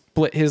just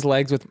split his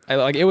legs with,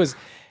 like, it was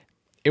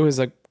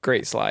a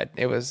great slide.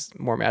 It was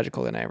more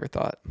magical than I ever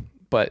thought.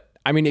 But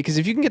I mean, because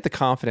if you can get the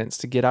confidence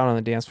to get out on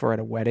the dance floor at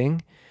a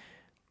wedding,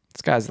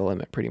 sky's the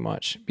limit pretty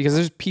much, because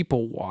there's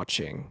people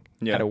watching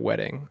Yeah. at a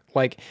wedding.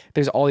 Like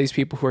there's all these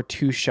people who are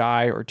too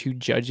shy or too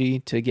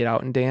judgy to get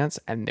out and dance,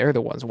 and they're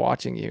the ones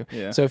watching you.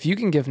 Yeah. So if you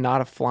can give not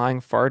a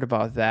flying fart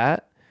about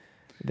that,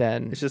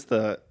 then it's just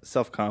the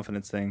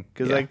self-confidence thing,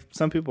 because Yeah. like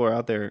some people are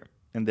out there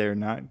and they're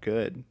not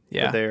good.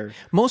 Yeah. But they're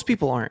most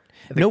people aren't.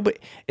 Nobody.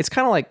 It's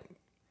kind of like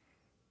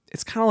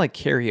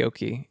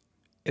karaoke.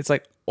 It's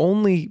like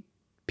only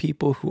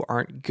people who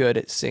aren't good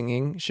at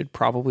singing should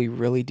probably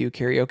really do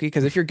karaoke,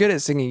 because if you're good at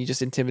singing, you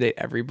just intimidate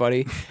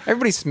everybody.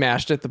 Everybody's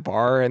smashed at the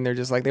bar and they're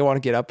just like, they want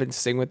to get up and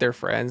sing with their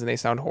friends and they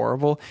sound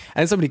horrible,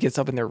 and then somebody gets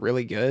up and they're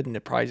really good and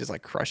it probably just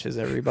like crushes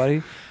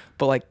everybody.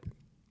 But like,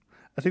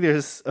 I think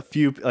there's a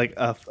few, like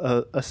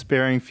a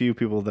sparing few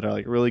people that are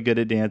like really good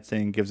at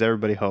dancing, gives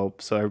everybody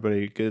hope. So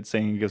everybody good at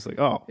singing gives like,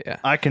 oh, Yeah.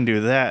 I can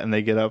do that, and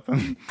they get up.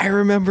 And I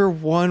remember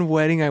one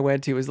wedding I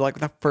went to, it was like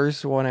the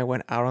first one I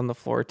went out on the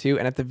floor to.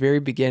 And at the very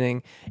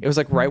beginning, it was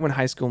like right when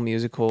High School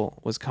Musical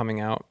was coming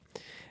out.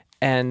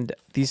 And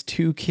these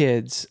two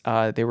kids,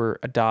 they were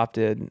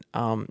adopted.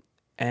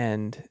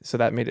 And so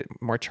that made it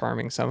more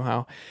charming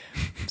somehow.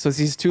 So it's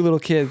these two little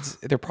kids,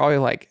 they're probably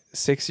like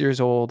 6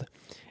 years old,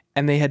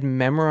 and they had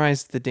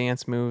memorized the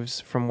dance moves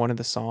from one of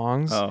the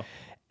songs. Oh.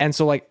 And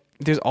so like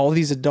there's all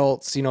these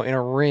adults, in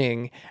a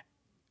ring,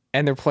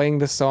 and they're playing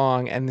the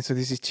song, and so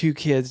there's these two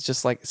kids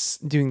just like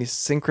doing this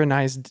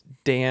synchronized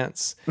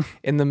dance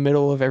in the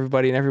middle of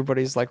everybody, and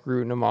everybody's like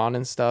rooting them on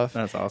and stuff.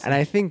 That's awesome. And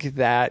I think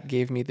that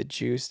gave me the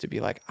juice to be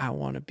like, I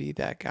want to be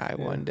that guy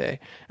one day.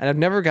 And I've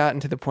never gotten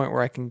to the point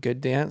where I can good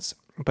dance,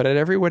 but at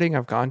every wedding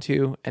I've gone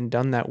to and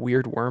done that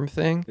weird worm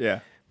thing,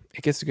 yeah,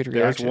 it gets a good there's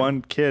reaction.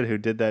 one kid who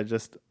did that.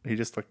 He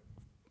just like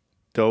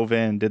dove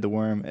in, did the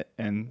worm,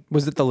 and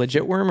Was it the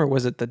legit worm or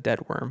was it the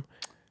dead worm?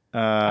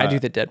 I do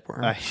the dead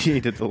worm. he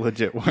did the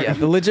legit worm. Yeah,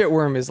 the legit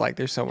worm is like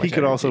there's so much. He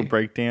could also energy.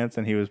 break dance,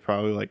 and he was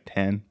probably like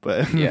 10.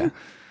 But Yeah.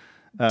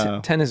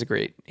 10 is a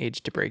great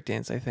age to break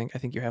dance, I think. I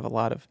think you have a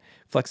lot of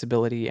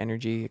flexibility,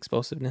 energy,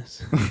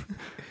 explosiveness.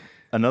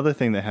 another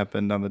thing that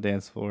happened on the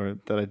dance floor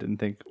that I didn't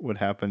think would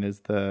happen is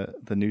the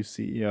new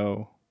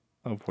CEO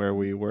of where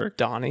we work.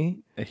 Donnie.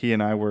 He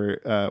and I were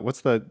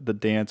what's the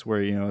dance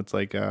where it's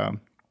like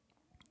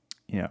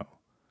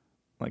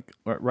like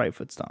right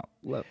foot stomp,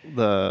 left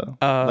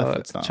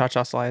foot stomp.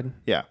 Cha-cha slide.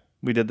 Yeah,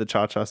 we did the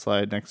cha-cha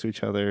slide next to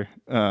each other.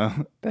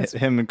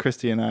 Him and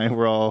Christy and I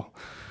were all.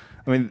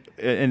 I mean,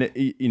 and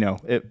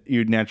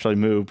you'd naturally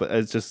move, but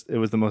it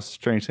was the most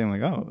strange thing.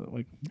 Like, oh,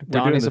 like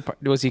Donnie's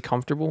was he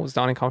comfortable? Was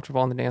Donnie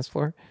comfortable on the dance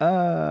floor?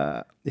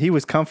 he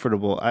was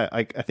comfortable.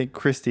 I think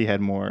Christy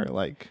had more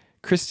like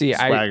Christy,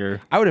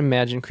 swagger. I would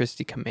imagine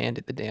Christy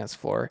commanded the dance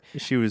floor.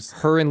 She was. Did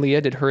her and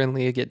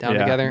Leah get down Yeah,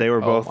 together? they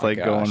were Oh both my like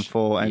going gosh.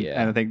 full, and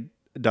Yeah. I think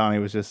Donnie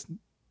was just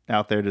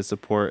out there to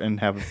support and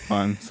have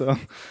fun. So.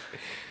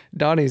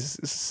 Donnie's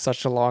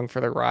such along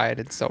for the ride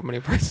in so many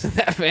parts of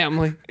that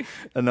family.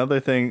 Another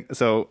thing,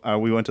 so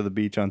we went to the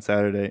beach on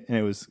Saturday, and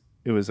it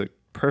was a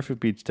perfect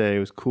beach day. It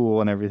was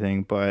cool and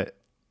everything, but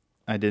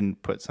I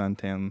didn't put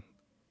suntan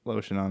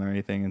lotion on or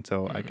anything, and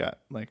so I got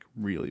like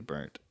really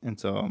burnt. And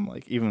so I'm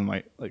like, even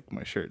my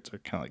shirts are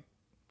kind of like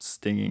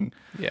stinging.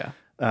 Yeah.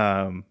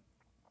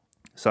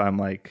 So I'm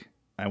like,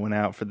 I went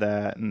out for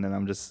that, and then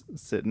I'm just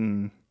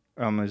sitting,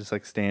 I'm just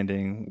like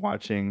standing,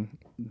 watching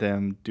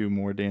them do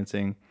more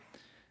dancing.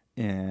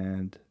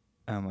 And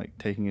I'm like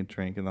taking a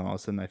drink, and then all of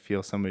a sudden I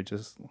feel somebody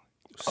just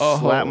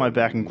slap my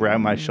back and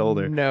grab my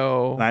shoulder.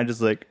 No. And I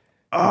just like,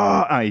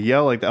 ah, I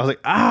yell like that. I was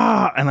like,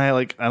 ah, and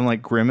I'm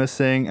like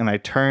grimacing, and I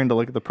turn to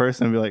look at the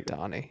person and be like,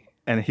 Donnie.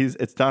 and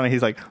it's Donnie.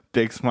 He's like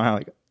big smile,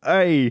 like,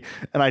 hey,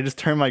 and I just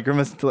turn my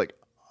grimace to like,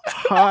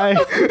 hi,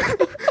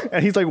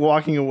 and he's like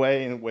walking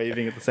away and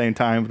waving at the same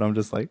time, but I'm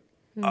just like,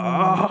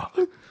 ah.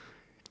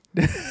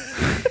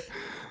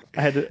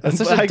 I had to. That's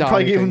such a I Donnie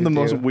probably gave thing him the to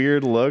most do.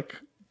 weird look,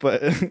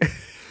 but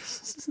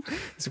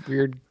This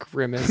weird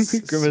grimace.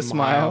 grimace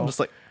smile. I'm just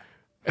like,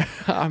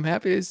 I'm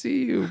happy to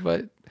see you,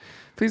 but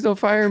please don't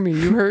fire me.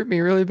 You hurt me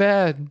really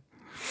bad.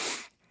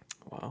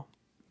 Wow.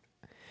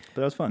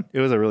 but it was fun. It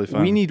was a really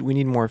fun. We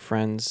need more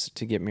friends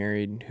to get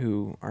married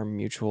who are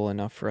mutual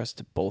enough for us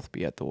to both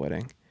be at the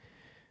wedding.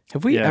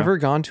 Have we Yeah. ever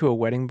gone to a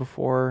wedding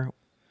before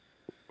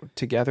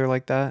together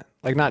like that?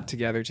 Like not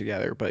together,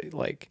 but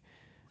like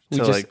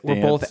to, like, we're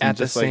dance both and at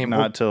the just, like, same.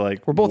 not to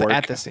like. We're both work.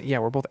 at the same. Yeah,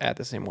 we're both at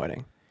the same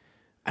wedding.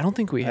 I don't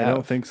think we have. I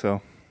don't think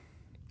so.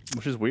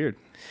 Which is weird.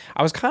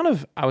 I was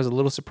a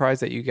little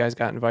surprised that you guys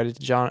got invited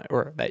to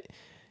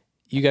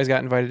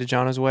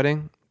Johnna's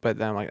wedding, but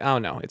then I'm like, oh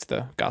no, it's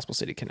the Gospel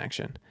City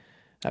connection.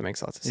 That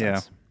makes lots of Yeah.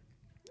 sense.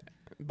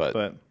 But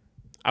But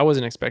I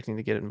wasn't expecting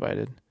to get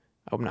invited.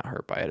 I'm not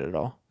hurt by it at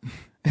all.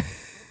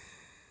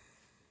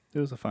 it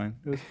was a fun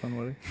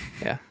wedding.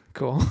 Yeah,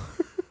 cool.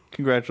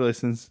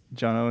 Congratulations,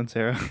 Jono and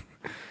Sarah.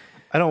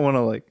 I don't want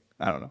to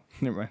I don't know.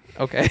 Never mind.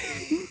 Okay.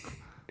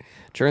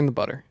 Churn the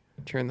butter.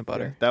 Churn the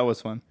butter. That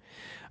was fun.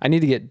 I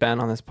need to get Ben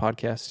on this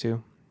podcast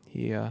too.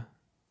 I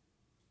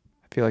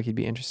feel like he'd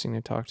be interesting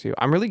to talk to.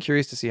 I'm really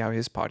curious to see how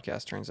his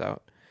podcast turns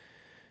out.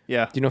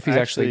 Yeah. Do you know if he's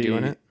actually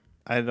doing it?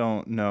 I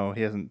don't know.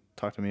 He hasn't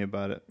talked to me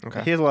about it.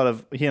 Okay. He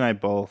and I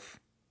both.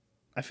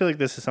 I feel like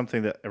this is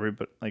something that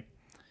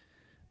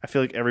I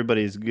feel like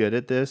everybody's good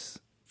at this,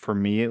 for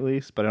me at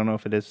least, but I don't know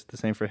if it is the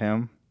same for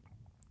him.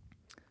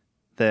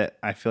 That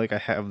I feel like I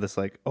have this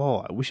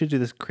we should do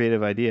this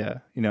creative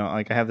idea.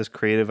 I have this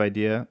creative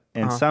idea,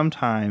 and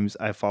sometimes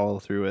I follow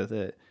through with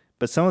it.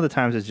 But some of the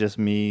times it's just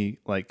me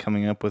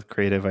coming up with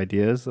creative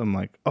ideas. I'm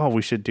like, oh,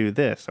 we should do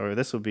this, or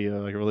this would be a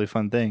really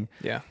fun thing.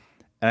 Yeah.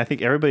 And I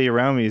think everybody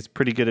around me is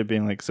pretty good at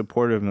being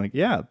supportive and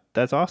yeah,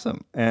 that's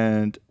awesome.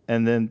 And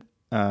then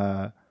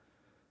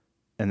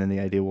the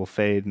idea will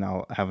fade and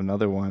I'll have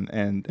another one.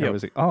 And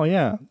everyone's like, oh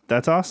yeah,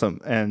 that's awesome.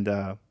 And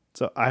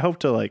so I hope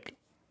to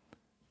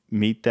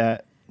meet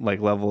that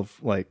level of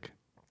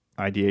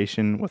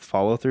ideation with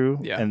follow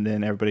through. Yeah. And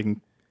then everybody can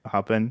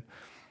hop in.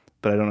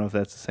 But I don't know if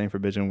that's the same for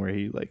Bijan, where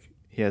he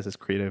has this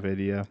creative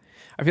idea.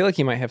 I feel like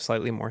he might have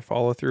slightly more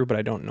follow through, but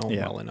I don't know him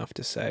Yeah. well enough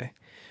to say.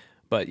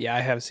 But yeah, I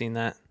have seen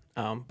that.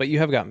 But you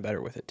have gotten better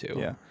with it too.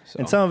 Yeah. So.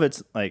 And some of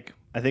it's I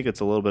think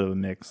it's a little bit of a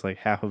mix.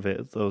 Half of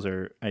it, those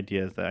are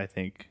ideas that I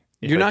think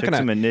if I took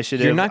some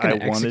initiative, you're not I going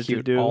to wanted to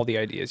execute do. all the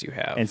ideas you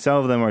have. And some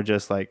of them are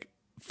just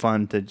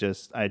fun to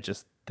I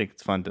just think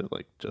it's fun to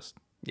just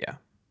yeah.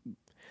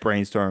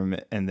 brainstorm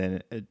it, and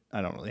then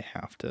I don't really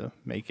have to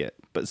make it.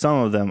 But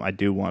some of them I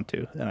do want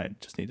to, and I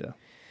just need to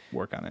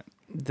work on it.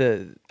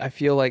 I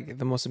feel like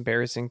the most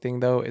embarrassing thing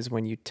though is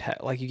when you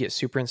you get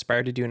super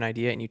inspired to do an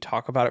idea and you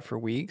talk about it for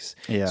weeks.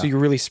 Yeah. So you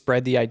really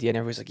spread the idea and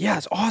everybody's like, yeah,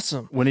 it's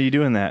awesome. When are you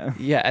doing that?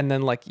 Yeah. And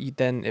then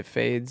then it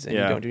fades and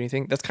you don't do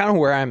anything. That's kind of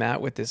where I'm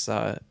at with this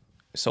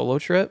solo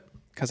trip.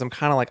 Cause I'm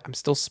kind of I'm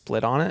still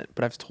split on it,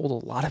 but I've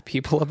told a lot of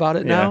people about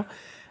it now.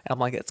 And I'm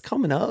like, it's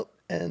coming up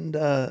and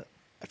I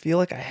feel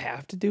like I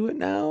have to do it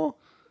now.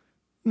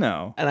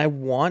 No. And I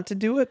want to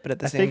do it, but at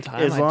the same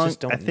time, I just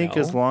don't know. I think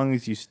as long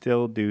as you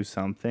still do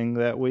something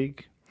that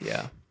week.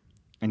 Yeah.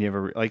 And you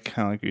have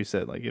kind of like you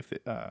said,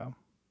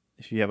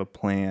 if you have a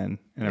plan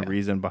and a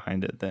reason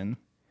behind it, then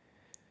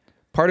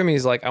part of me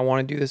is I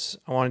want to do this,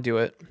 I want to do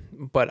it,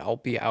 but I'll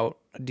be out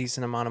a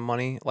decent amount of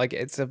money.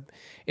 It's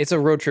a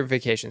road trip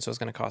vacation, so it's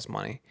going to cost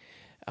money.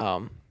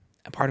 And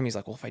part of me is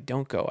well, if I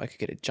don't go, I could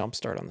get a jump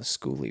start on the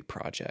Schoolie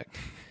project.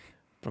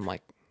 But I'm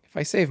if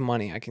I save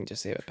money, I can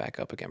just save it back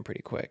up again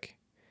pretty quick.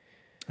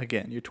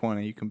 Again, you're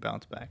 20, you can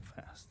bounce back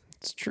fast.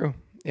 It's true.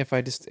 If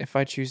I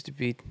choose to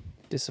be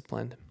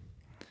disciplined.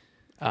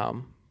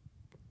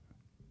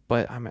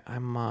 But I'm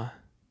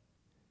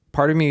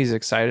part of me is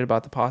excited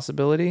about the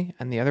possibility,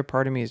 and the other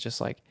part of me is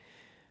just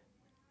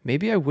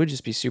maybe I would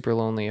just be super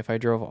lonely if I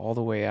drove all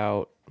the way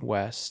out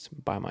west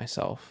by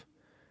myself.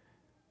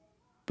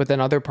 But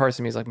then other parts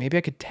of me is maybe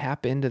I could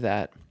tap into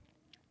the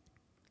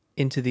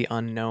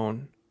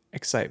unknown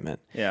excitement.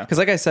 Yeah. Because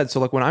like I said,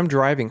 so when I'm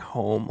driving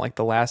home,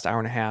 the last hour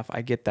and a half,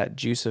 I get that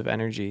juice of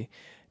energy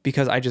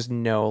because I just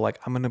know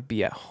I'm going to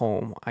be at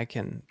home. I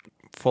can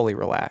fully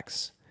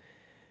relax.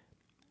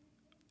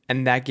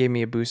 And that gave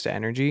me a boost of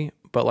energy.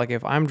 But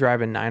if I'm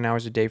driving 9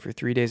 hours a day for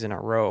 3 days in a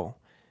row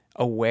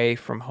away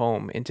from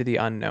home into the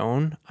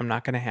unknown, I'm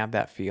not going to have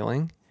that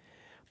feeling.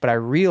 But I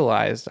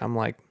realized I'm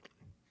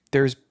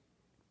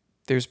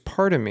there's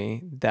part of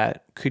me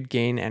that could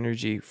gain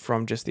energy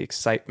from just the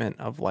excitement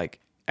of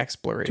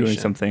exploration. Doing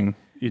something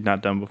you'd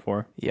not done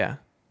before. Yeah.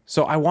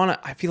 So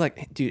I feel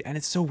dude, and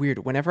it's so weird.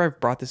 Whenever I've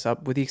brought this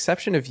up, with the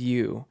exception of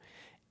you,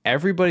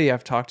 everybody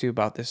I've talked to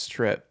about this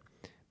trip,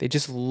 they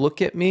just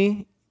look at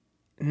me,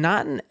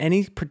 not in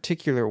any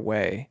particular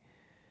way,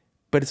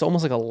 but it's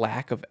almost like a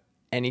lack of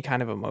any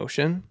kind of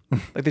emotion.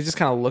 They just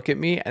kind of look at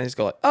me and they just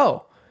go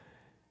oh,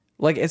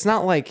 it's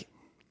not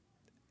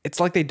it's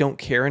they don't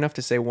care enough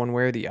to say one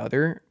way or the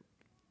other.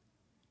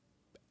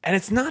 And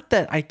it's not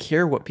that I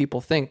care what people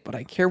think, but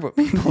I care what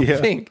people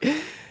think.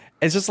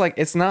 It's just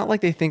it's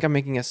not they think I'm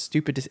making a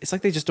stupid it's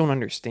they just don't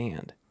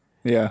understand.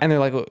 Yeah. And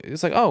they're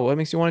it's oh, what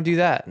makes you want to do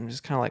that? And I'm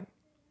just kind of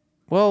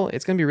well,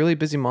 it's going to be a really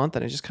busy month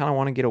and I just kind of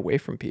want to get away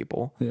from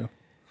people. Yeah.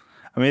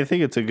 I mean, I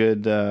think it's a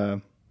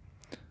good,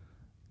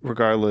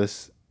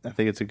 regardless, I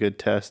think it's a good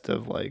test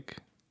of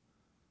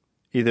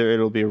either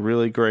it'll be a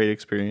really great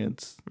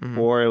experience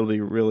or it'll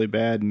be really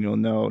bad and you'll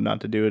know not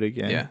to do it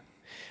again. Yeah.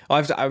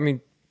 Well, I mean,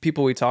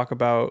 people we talk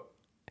about,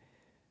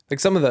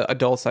 some of the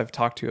adults I've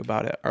talked to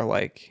about it are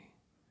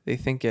they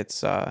think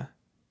it's,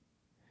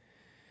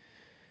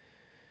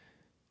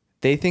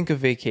 they think of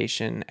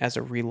vacation as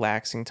a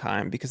relaxing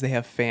time because they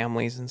have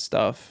families and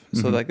stuff.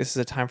 So this is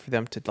a time for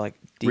them to decompress.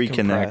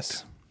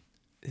 Reconnect.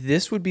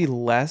 This would be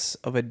less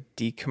of a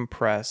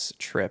decompress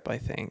trip, I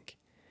think.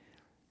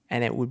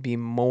 and it would be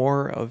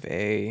more of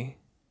a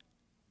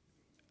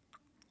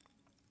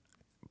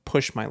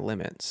push my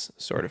limits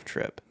sort of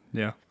trip,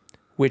 Yeah.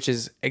 which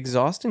is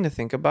exhausting to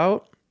think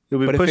about. You'll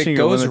be But if it pushing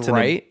your goes limits in a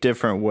right-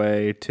 different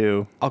way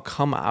too. I'll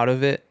come out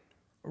of it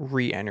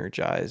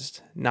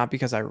re-energized, not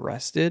because I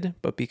rested,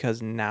 but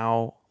because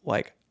now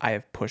like I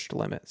have pushed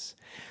limits.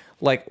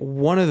 Like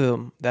one of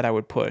them that I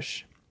would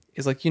push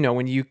is like, you know,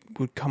 when you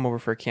would come over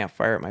for a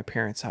campfire at my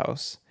parents'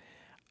 house,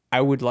 I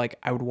would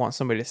want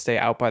somebody to stay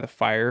out by the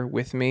fire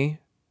with me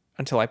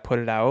until I put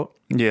it out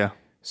Yeah.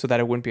 so that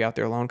I wouldn't be out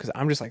there alone. Cause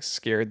I'm just like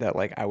scared that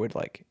like I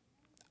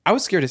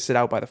was scared to sit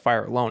out by the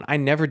fire alone. I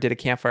never did a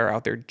campfire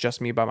out there just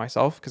me by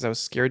myself because I was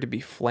scared to be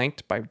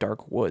flanked by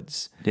dark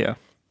woods. Yeah.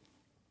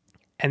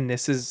 And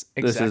this is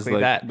This is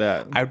exactly like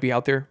that. I would be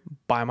out there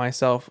by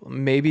myself,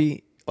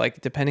 maybe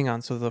like depending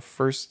on. So the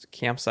first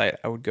campsite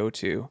I would go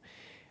to,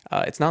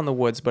 it's not in the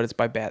woods, but it's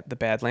by the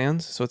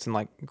Badlands. So it's in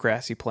like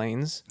grassy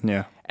plains.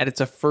 Yeah. And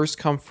it's a first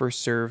come, first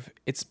serve.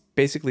 It's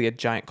basically a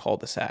giant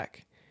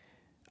cul-de-sac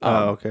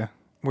Okay.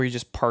 where you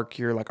just park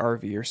your like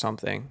RV or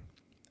something.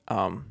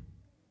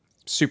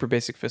 Super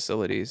basic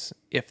facilities,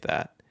 if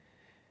that.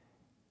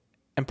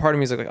 And part of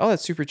me is like, oh,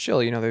 that's super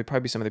chill. You know, there'd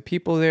probably be some other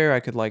people there. I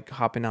could like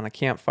hop in on a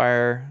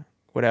campfire,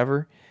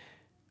 whatever.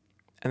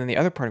 And then the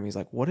other part of me is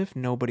like, what if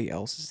nobody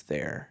else is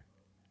there?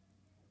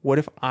 What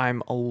if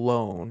I'm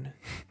alone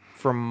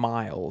for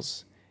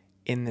miles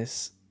in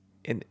this?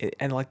 And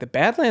like the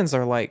Badlands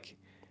are like,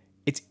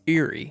 it's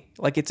eerie.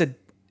 Like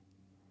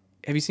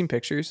have you seen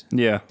pictures?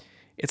 Yeah.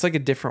 It's like a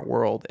different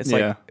world. It's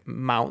Yeah. like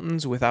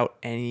mountains without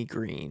any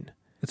green.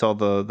 It's all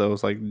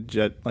those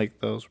like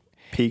those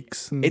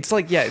peaks. And, It's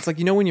like, yeah, it's like,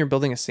 you know, when you're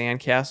building a sand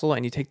castle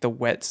and you take the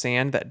wet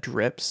sand that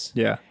drips,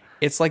 yeah.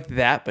 it's like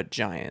that, but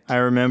giant. I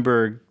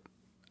remember.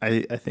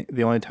 I think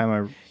the only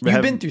time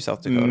You've been through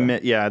South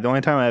Dakota. Yeah, the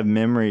only time I have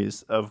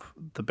memories of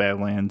the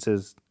Badlands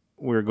is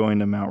we were going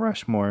to Mount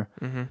Rushmore,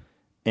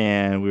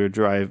 and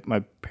my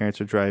parents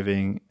were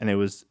driving, and it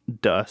was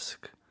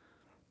dusk,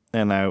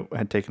 and I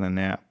had taken a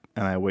nap,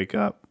 and I wake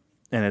up,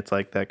 and it's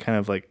like that kind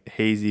of like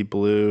hazy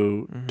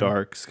blue,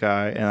 dark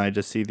sky, and I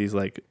just see these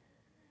like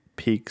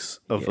peaks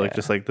of like Yeah.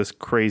 just like this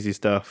crazy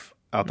stuff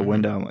out the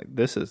window. I'm like,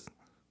 this is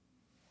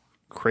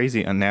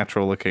crazy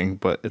unnatural looking,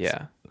 but it's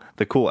Yeah.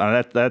 the cool.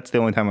 And that's the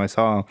only time I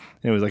saw him.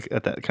 It was like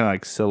at that kind of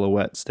like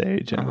silhouette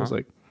stage, and I was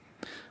like,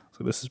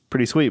 so this is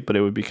pretty sweet, but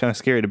it would be kind of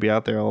scary to be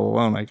out there all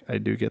alone. I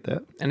do get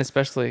that. And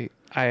especially,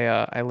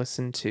 I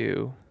listened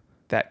to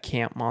that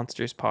Camp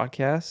Monsters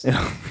podcast,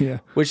 Yeah.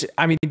 which,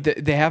 I mean,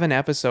 they have an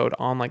episode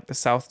on like the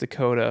South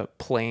Dakota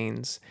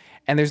plains.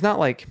 And there's not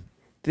like,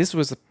 this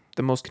was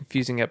the most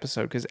confusing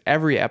episode because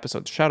every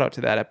episode, shout out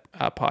to that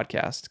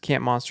podcast,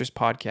 Camp Monsters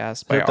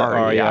podcast by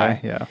REI.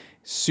 Yeah.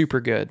 Super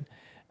good.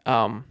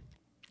 Like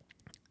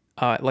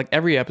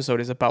every episode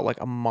is about like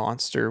a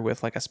monster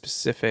with like a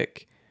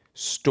specific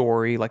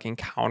story, like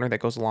encounter that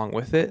goes along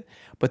with it.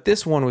 But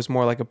this one was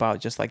more like about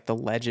just like the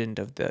legend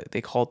of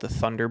they call it the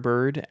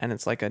Thunderbird, and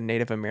it's like a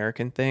Native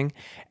American thing.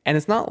 And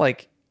it's not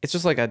like, it's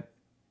just like I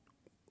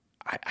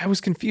was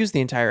confused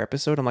the entire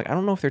episode. I'm like, I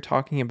don't know if they're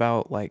talking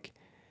about like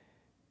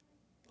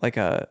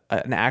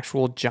an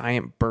actual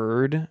giant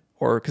bird,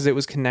 or because it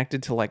was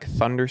connected to like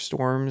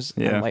thunderstorms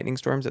Yeah. and lightning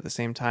storms at the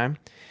same time.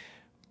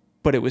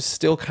 But it was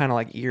still kind of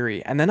like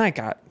eerie. And then I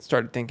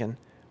started thinking,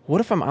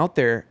 what if I'm out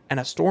there and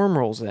a storm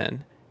rolls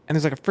in and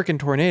there's like a freaking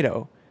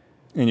tornado,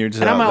 And you're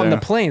just and I'm out in there.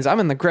 the plains. I'm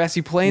in the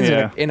grassy plains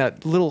Yeah. in a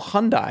little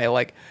Hyundai.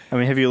 Like, I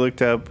mean, have you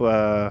looked up?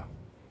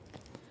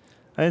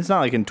 It's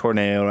not like in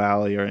Tornado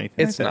Alley or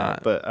anything. It's like that,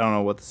 not. But I don't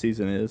know what the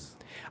season is.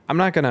 I'm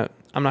not gonna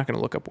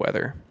look up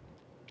weather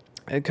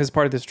because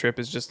part of this trip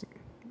is just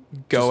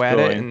go Just at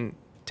going. it and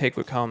take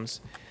what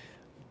comes.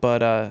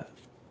 But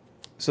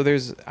so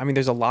there's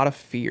a lot of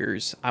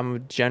fears.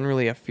 I'm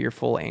generally a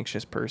fearful,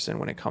 anxious person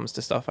when it comes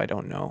to stuff I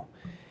don't know.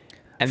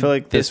 And feel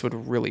like this this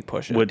would really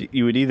push it.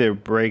 You would either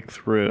break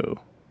through,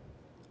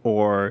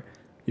 or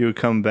you would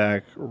come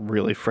back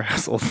really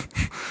frazzled.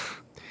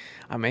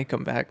 I may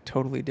come back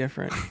totally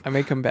different. I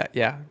may come back,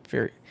 yeah,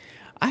 very.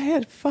 I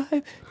had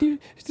 5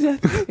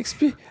 near-death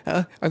experience.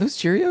 Are those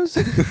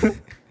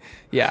Cheerios?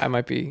 Yeah, I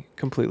might be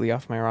completely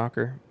off my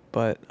rocker,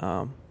 but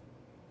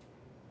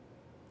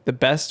the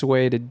best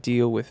way to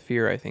deal with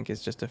fear, I think,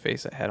 is just to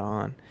face it head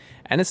on.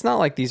 And it's not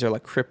like these are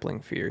like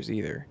crippling fears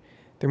either.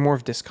 They're more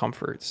of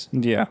discomforts.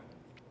 Yeah.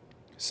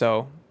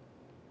 So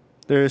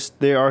There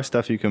are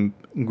stuff you can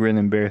grin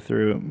and bear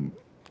through,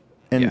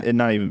 and Yeah. it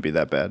not even be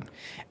that bad.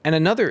 And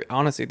another,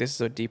 honestly, this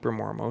is a deeper,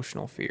 more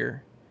emotional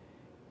fear,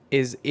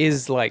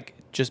 is like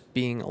just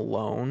being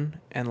alone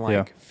and like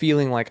Yeah.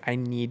 feeling like I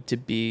need to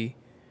be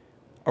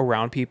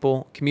around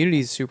people. Community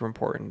is super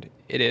important.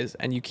 It is,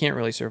 and you can't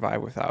really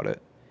survive without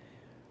it.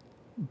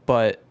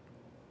 But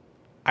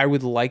I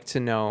would like to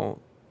know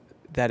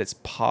that it's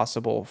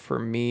possible for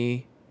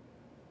me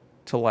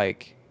to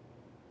like,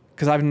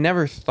 because I've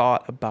never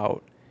thought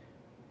about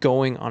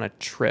going on a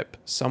trip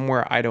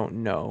somewhere I don't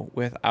know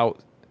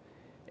without,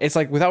 it's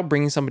like without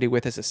bringing somebody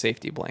with as a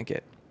safety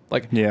blanket.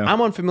 Like, Yeah.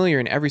 I'm unfamiliar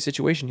in every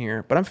situation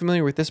here, but I'm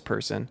familiar with this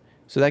person.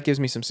 So that gives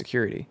me some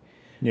security.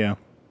 Yeah.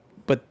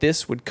 But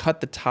this would cut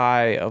the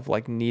tie of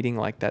like needing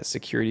like that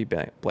security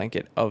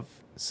blanket of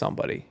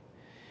somebody.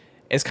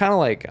 It's kind of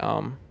like,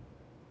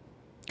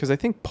 because I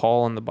think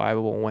Paul in the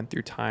Bible went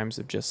through times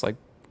of just like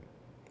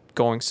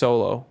going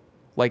solo,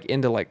 like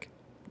into like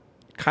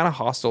kind of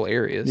hostile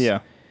areas. Yeah.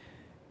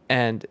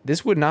 And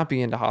this would not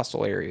be into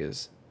hostile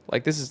areas.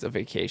 Like this is a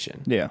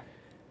vacation. Yeah.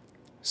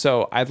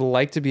 So I'd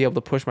like to be able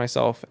to push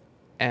myself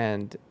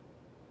and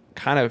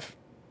kind of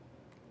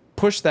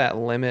push that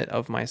limit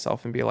of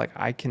myself and be like,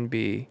 I can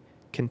be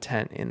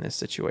content in this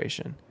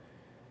situation.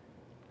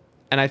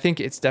 And I think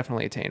it's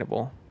definitely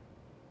attainable.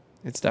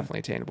 It's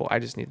definitely attainable. I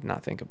just need to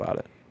not think about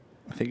it.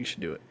 I think you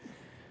should do it.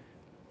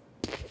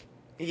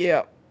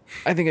 Yeah,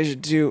 I think I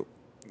should do.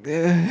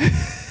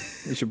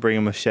 You should bring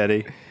a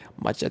machete.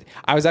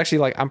 I was actually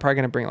like, I'm probably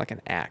gonna bring like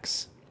an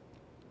axe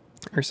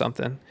or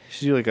something. You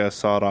should do like a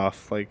sawed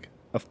off, like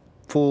a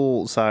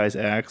full size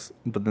axe,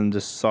 but then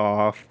just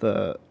saw off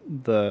the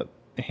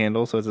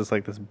handle, so it's just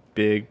like this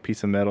big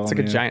piece of metal. It's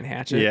like a giant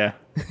hatchet. Yeah.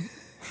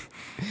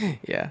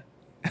 Yeah.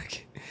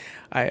 Okay.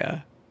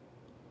 I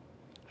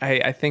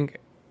think,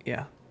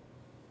 yeah.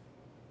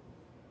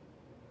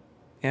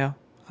 Yeah,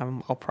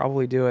 I'll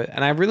probably do it.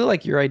 And I really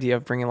like your idea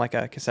of bringing like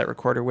a cassette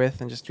recorder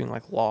with and just doing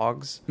like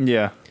logs.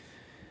 Yeah.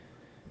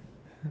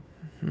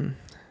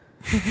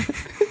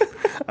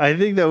 I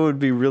think that would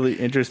be really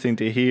interesting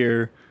to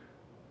hear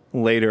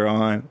later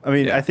on. I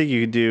mean, Yeah. I think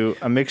you could do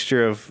a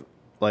mixture of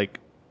like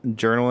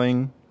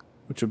journaling,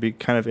 which would be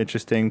kind of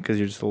interesting because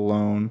you're just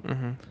alone.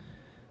 Mm-hmm.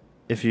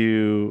 If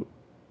you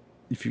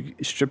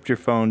stripped your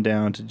phone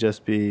down to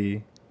just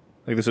be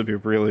like, this would be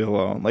really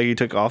alone. Like you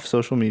took off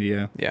social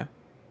media. Yeah.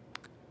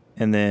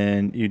 And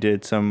then you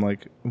did some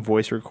like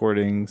voice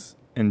recordings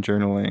and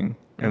journaling,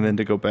 and then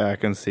to go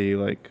back and see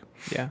like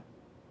Yeah.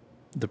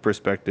 the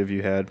perspective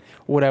you had.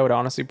 What I would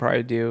honestly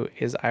probably do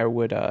is I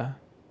would,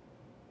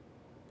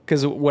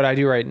 because what I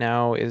do right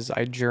now is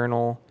I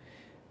journal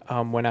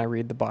when I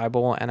read the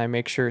Bible, and I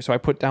make sure, so I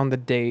put down the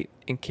date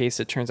in case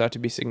it turns out to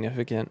be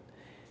significant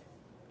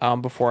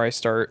before I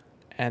start,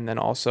 and then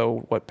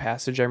also what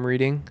passage I'm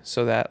reading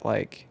so that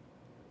like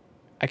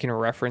I can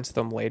reference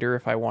them later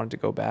if I wanted to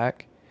go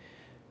back.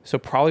 So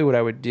probably what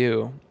I would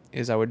do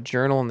is I would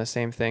journal in the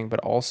same thing, but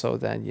also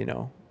then,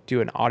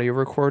 do an audio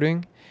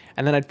recording.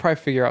 And then I'd probably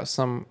figure out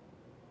some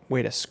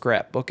way to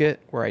scrapbook it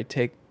where I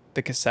take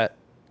the cassette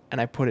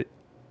and I put it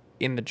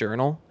in the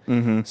journal.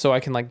 Mm-hmm. So I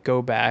can like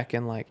go back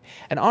and like,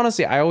 and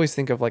honestly, I always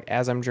think of like,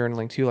 as I'm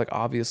journaling too, like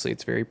obviously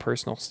it's very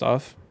personal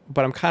stuff,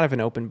 but I'm kind of an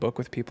open book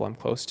with people I'm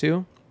close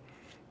to.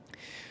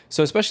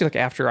 So especially like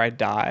after I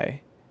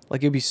die,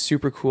 like it'd be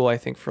super cool, I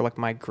think, for like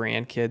my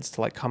grandkids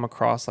to like come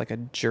across like a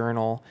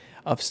journal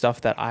of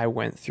stuff that I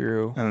went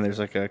through. And then there's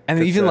like a And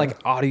even cassette.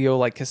 like audio,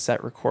 like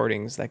cassette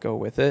recordings that go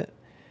with it.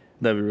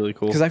 That'd be really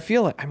cool. Because I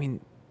feel like, I mean,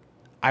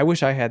 I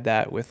wish I had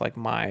that with like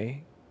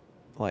my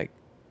like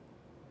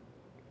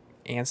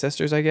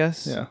ancestors, I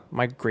guess. Yeah.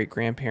 My great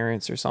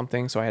grandparents or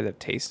something. So I had a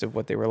taste of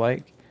what they were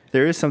like.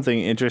 There is something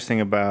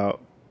interesting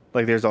about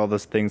like there's all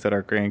those things that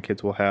our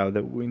grandkids will have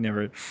that we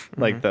never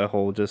like the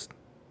whole just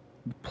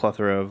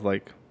plethora of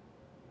like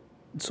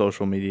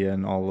social media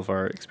and all of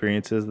our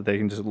experiences that they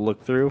can just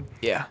look through.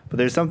 Yeah. But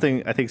there's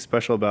something I think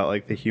special about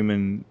like the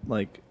human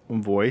like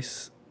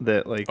voice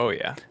that like Oh,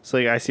 yeah. so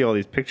like I see all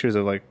these pictures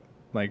of like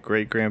my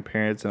great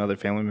grandparents and other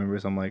family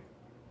members. I'm like,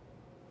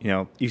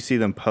 you see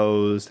them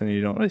posed and you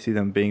don't really see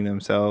them being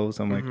themselves.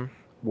 I'm like,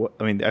 what?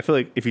 I mean, I feel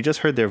like if you just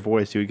heard their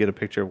voice, you would get a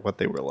picture of what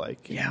they were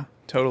like. Yeah,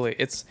 totally.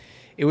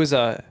 It was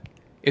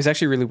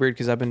actually really weird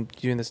because I've been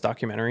doing this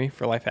documentary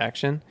for Life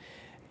Action,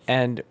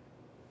 and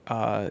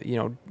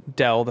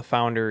Dell, the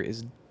founder,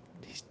 he's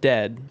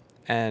dead,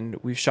 and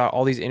we've shot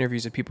all these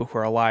interviews of people who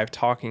are alive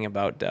talking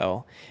about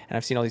Dell, and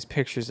I've seen all these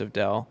pictures of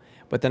Dell,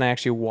 but then I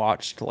actually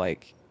watched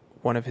like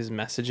one of his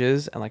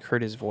messages and like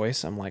heard his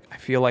voice. I'm like, I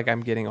feel like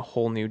I'm getting a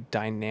whole new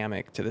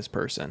dynamic to this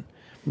person.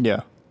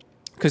 Yeah.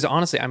 Because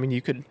honestly, I mean,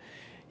 you can,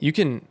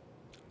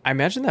 I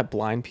imagine that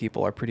blind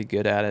people are pretty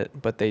good at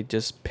it, but they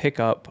just pick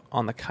up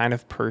on the kind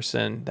of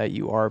person that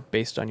you are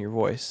based on your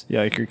voice. Yeah,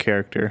 like your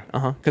character.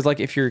 Because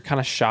like if you're kind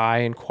of shy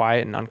and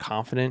quiet and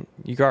unconfident,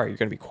 you're going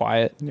to be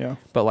quiet. Yeah.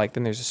 But like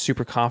then there's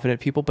super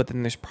confident people, but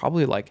then there's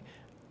probably like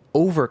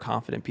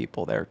overconfident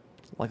people. They're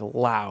like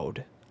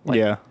loud. Like,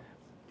 yeah.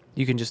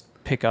 You can just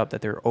pick up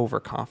that they're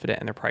overconfident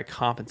and they're probably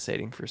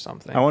compensating for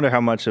something. I wonder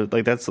how much of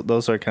like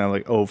those are kind of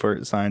like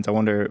overt signs. I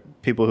wonder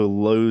people who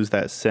lose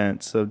that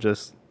sense of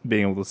just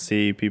being able to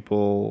see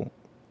people,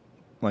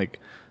 like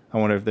I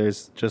wonder if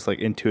there's just like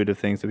intuitive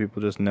things that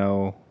people just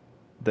know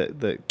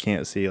that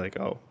can't see, like,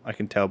 oh, I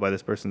can tell by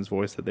this person's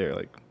voice that they're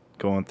like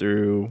going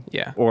through,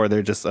 Yeah. or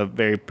they're just a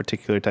very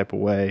particular type of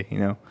way,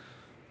 Yeah,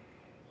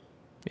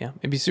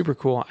 it'd be super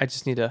cool. I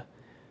just need to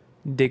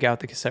dig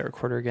out the cassette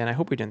recorder again. I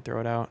hope we didn't throw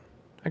it out.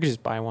 I could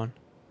just buy one.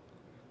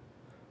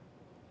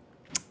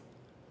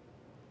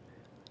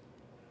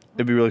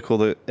 It'd be really cool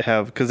to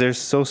have, because they're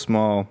so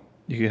small.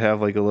 You could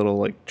have like a little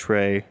like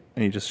tray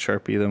and you just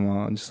Sharpie them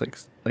on, just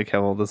like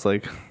have all this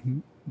like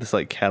this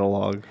like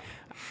catalog.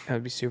 That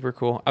would be super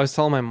cool. I was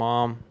telling my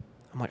mom,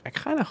 I'm like, I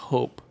kind of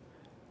hope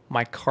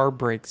my car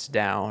breaks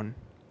down,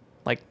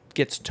 like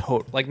gets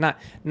totaled, like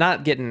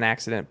not get in an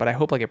accident, but I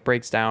hope like it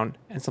breaks down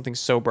and something's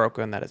so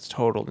broken that it's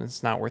totaled and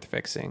it's not worth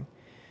fixing,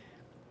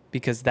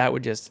 because that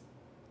would just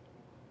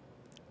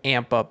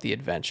amp up the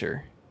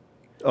adventure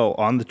Oh,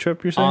 on the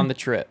trip you're saying? on the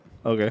trip.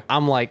 Okay.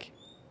 I'm like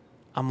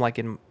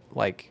in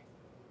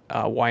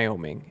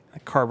Wyoming. The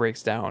car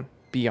breaks down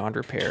beyond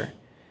repair.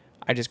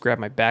 I just grab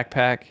my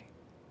backpack,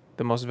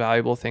 the most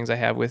valuable things I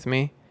have with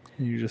me,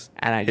 You just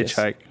and I just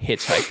hitchhike.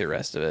 hitchhike the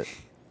rest of it.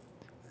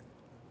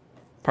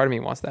 Part of me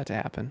wants that to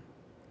happen.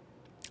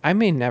 I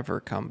may never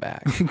come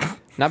back.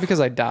 Not because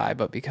I die,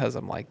 but because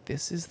I'm like,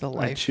 this is the I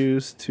life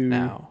choose to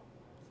now.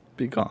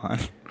 be gone.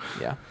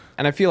 Yeah.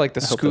 And I feel like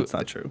I hope that's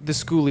not true. the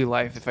schooly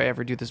life, if I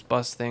ever do this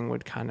bus thing,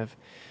 would kind of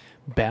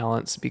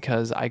balance,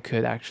 because I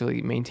could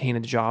actually maintain a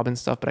job and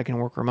stuff, but I can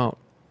work remote.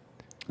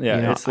 Yeah,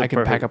 You know, it's the I can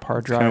pack perfect- up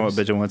hard it's kind of what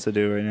drives. Bidget wants to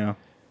do right now.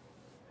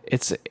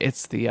 It's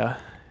the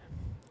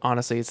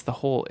honestly, it's the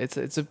whole it's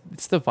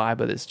the vibe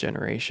of this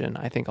generation.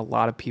 I think a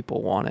lot of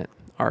people want it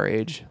our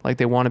age. Like,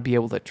 they want to be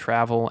able to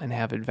travel and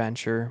have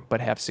adventure, but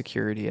have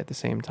security at the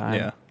same time.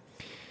 Yeah.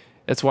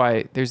 That's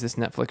why there's this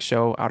Netflix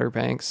show, Outer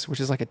Banks, which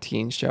is like a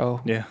teen show.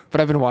 Yeah. But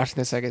I've been watching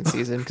the second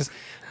season because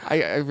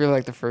I really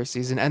like the first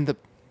season, and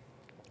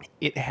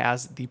it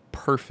has the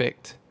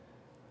perfect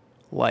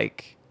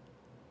like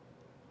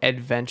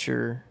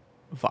adventure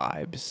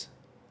vibes.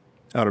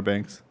 Outer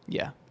Banks.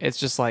 Yeah, it's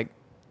just like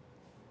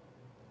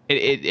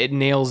it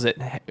nails it,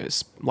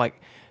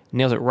 like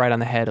nails it right on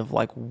the head of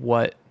like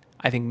what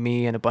I think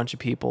me and a bunch of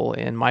people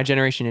in my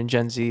generation and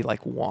Gen Z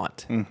like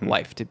want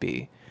life to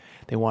be.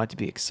 They want it to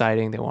be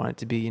exciting. They want it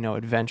to be, you know,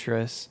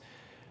 adventurous.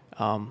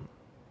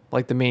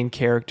 Like the main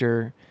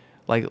character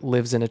like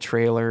lives in a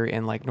trailer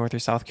in like North or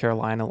South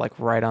Carolina, like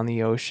right on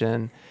the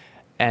ocean,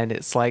 and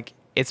it's like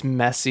it's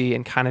messy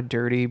and kind of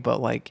dirty,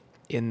 but like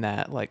in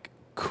that like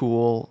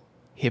cool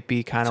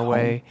hippie kind of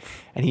way.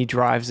 And he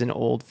drives an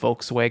old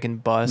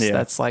Volkswagen bus Yeah.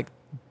 that's like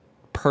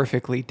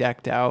perfectly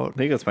decked out. I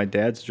think that's my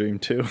dad's dream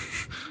too.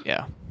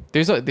 Yeah.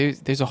 There's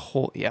a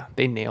whole, yeah,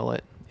 they nail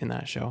it in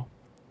that show.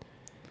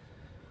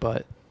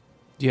 But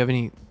do you have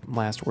any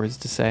last words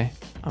to say?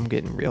 I'm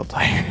getting real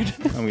tired.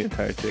 I'm getting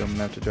tired too. I'm gonna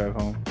have to drive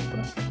home.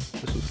 But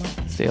this was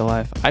fun. Stay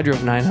alive. I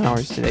drove 9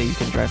 hours today. You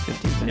can drive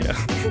 15 minutes.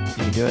 Yeah. You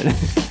can do it.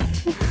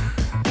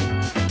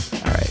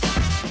 All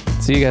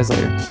right. See you guys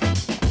later.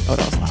 Oh,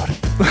 that was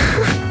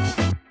loud.